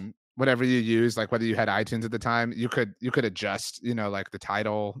 You whatever you use, like whether you had iTunes at the time, you could adjust, like the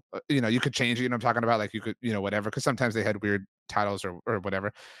title, you could change it. You know what I'm talking about? Like you could, whatever, because sometimes they had weird titles or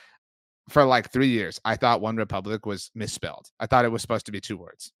whatever. For like 3 years, I thought One Republic was misspelled. I thought it was supposed to be 2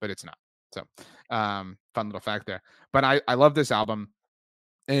 words, but it's not. So, fun little fact there. But I love this album.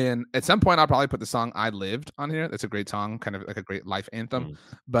 And at some point, I'll probably put the song I Lived on here. That's a great song, kind of like a great life anthem.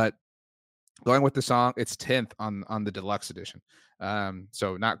 But going with the song, it's 10th on the deluxe edition.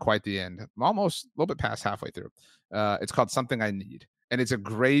 So not quite the end. I'm almost a little bit past halfway through. It's called Something I Need. And it's a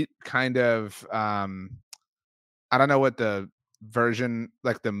great kind of, I don't know what the version,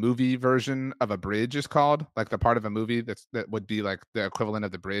 like the movie version of a bridge is called, like the part of a movie that would be like the equivalent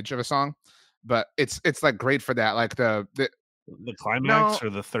of the bridge of a song. But it's like great for that, like the climax or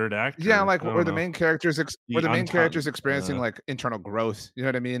the third act. Yeah, like where the main character's experiencing like internal growth. You know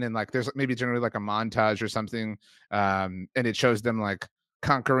what I mean? And like there's maybe generally like a montage or something, and it shows them like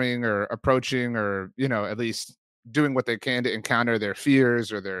conquering or approaching or at least doing what they can to encounter their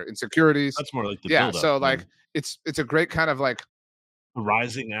fears or their insecurities. That's more like the yeah. build-up So like it's a great kind of like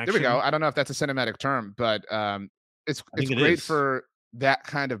rising action. There we go. I don't know if that's a cinematic term, but it's great for that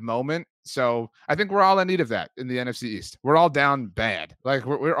kind of moment. So I think we're all in need of that in the NFC East. We're all down bad. Like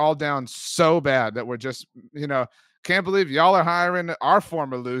we're all down so bad that we're just, can't believe y'all are hiring our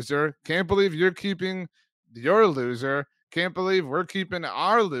former loser. Can't believe you're keeping your loser. Can't believe we're keeping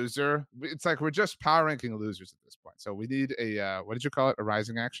our loser. It's like we're just power ranking losers at this point. So we need a what did you call it? A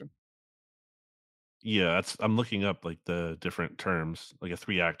rising action? Yeah, I'm looking up like the different terms. Like a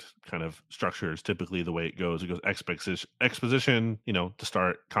 3-act kind of structure is typically the way it goes. It goes exposition, to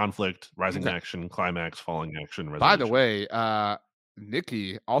start, conflict, rising action, climax, falling action, resolution. By the way,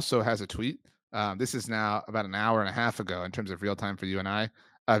 Nikki also has a tweet. This is now about an hour and a half ago in terms of real time for you and I,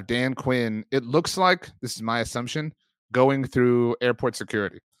 of Dan Quinn. It looks like, this is my assumption, going through airport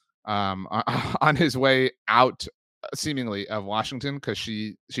security on his way out seemingly of Washington, because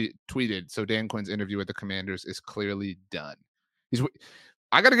she tweeted, so Dan Quinn's interview with the Commanders is clearly done.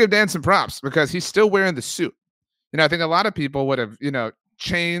 I got to give Dan some props because he's still wearing the suit. I think a lot of people would have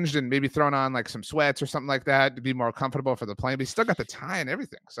changed and maybe thrown on like some sweats or something like that to be more comfortable for the plane, but he's still got the tie and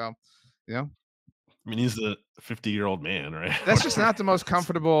everything. So I mean, he's a 50-year-old man, right? That's just not the most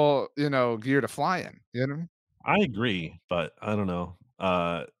comfortable gear to fly in. You know what I mean? I agree, but I don't know.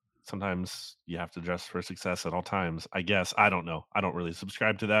 Sometimes you have to dress for success at all times, I guess. I don't know. I don't really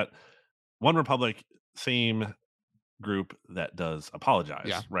subscribe to that. One Republic, same group that does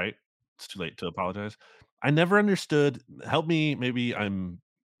apologize, right? It's too late to apologize. I never understood. Help me. Maybe I'm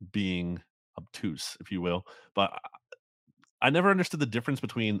being obtuse, if you will, but I never understood the difference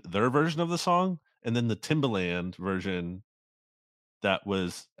between their version of the song and then the Timbaland version that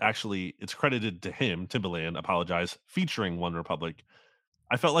was actually, it's credited to him, Timbaland, Apologize, featuring One Republic.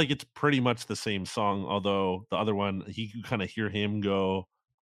 I felt like it's pretty much the same song, although the other one, you could kind of hear him go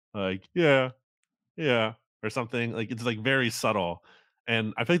like, yeah, or something. Like it's like very subtle.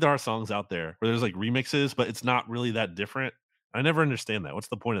 And I feel like there are songs out there where there's like remixes, but it's not really that different. I never understand that. What's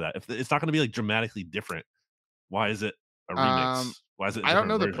the point of that? If it's not going to be like dramatically different, why is it a remix? Why is it? I don't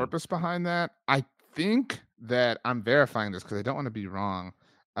know the purpose behind that. I think that I'm verifying this because I don't want to be wrong.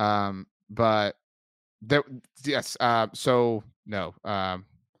 But there, yes. So no.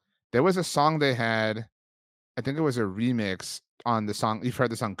 There was a song they had. I think it was a remix on the song. You've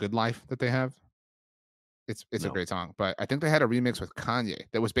heard the song "Good Life" that they have. It's a great song, but I think they had a remix with Kanye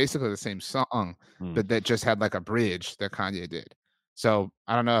that was basically the same song, but that just had like a bridge that Kanye did. So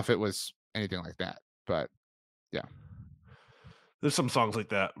I don't know if it was anything like that, but yeah. There's some songs like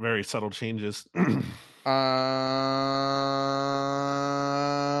that, very subtle changes. Let's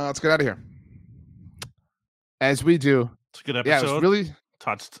get out of here. As we do. It's a good episode. Yeah, it was really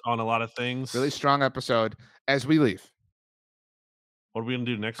touched on a lot of things. Really strong episode. As we leave. What are we going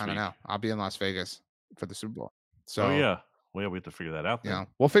to do next week? I don't know. I'll be in Las Vegas for the Super Bowl. So yeah. Well, we have to figure that out then. Yeah,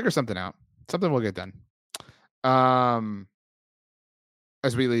 we'll figure something out. Something will get done.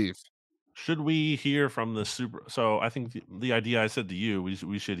 As we leave. Should we hear from the Super? So I think the idea I said to you,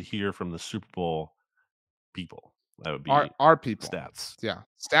 we should hear from the Super Bowl people. That would be our people. Stats. Yeah,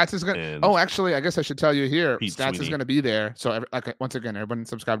 Stats is gonna. Oh, actually, I guess I should tell you here. Stats is gonna be there. So like once again, everyone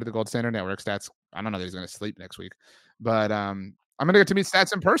subscribe to the Gold Standard Network. Stats. I don't know that he's gonna sleep next week, but I'm gonna get to meet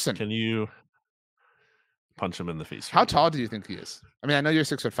Stats in person. Can you punch him in the face. How tall do you think he is? I mean, I know you're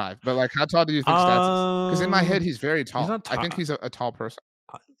 6'5", but like, how tall do you think Stats is? Because in my head, he's very tall. I think he's a tall person.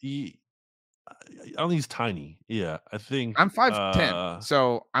 I don't think he's tiny. Yeah, I think I'm 5'10".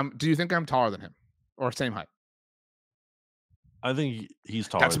 So do you think I'm taller than him, or same height? I think he's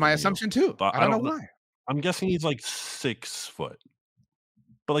taller. That's my assumption too. But I don't know why. I'm guessing he's like 6 foot,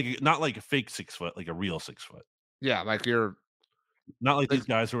 but like not like a fake 6 foot, like a real 6 foot. Yeah, like you're not like these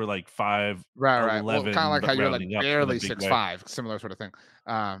guys who are like 5'11". Right. Well, kind of like how you're like barely 6'5", way. similar sort of thing.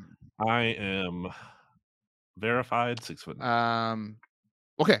 I am verified 6 foot.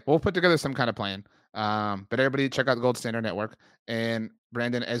 Okay, we'll put together some kind of plan. But everybody check out the Gold Standard Network. And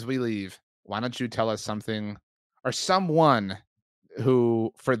Brandon, as we leave, why don't you tell us something or someone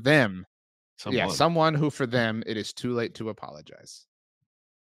who for them, someone who for them it is too late to apologize.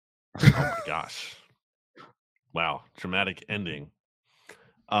 Oh my gosh. Wow, dramatic ending.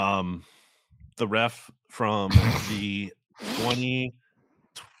 The ref from the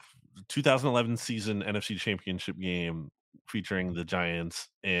 2011 season NFC Championship game featuring the Giants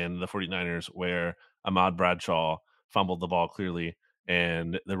and the 49ers, where Ahmad Bradshaw fumbled the ball clearly,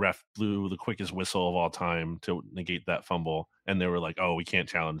 and the ref blew the quickest whistle of all time to negate that fumble. And they were like, oh, we can't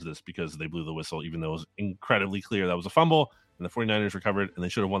challenge this because they blew the whistle, even though it was incredibly clear that was a fumble. And the 49ers recovered, and they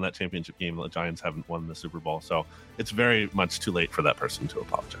should have won that championship game. The Giants haven't won the Super Bowl. So it's very much too late for that person to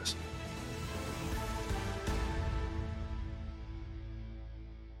apologize.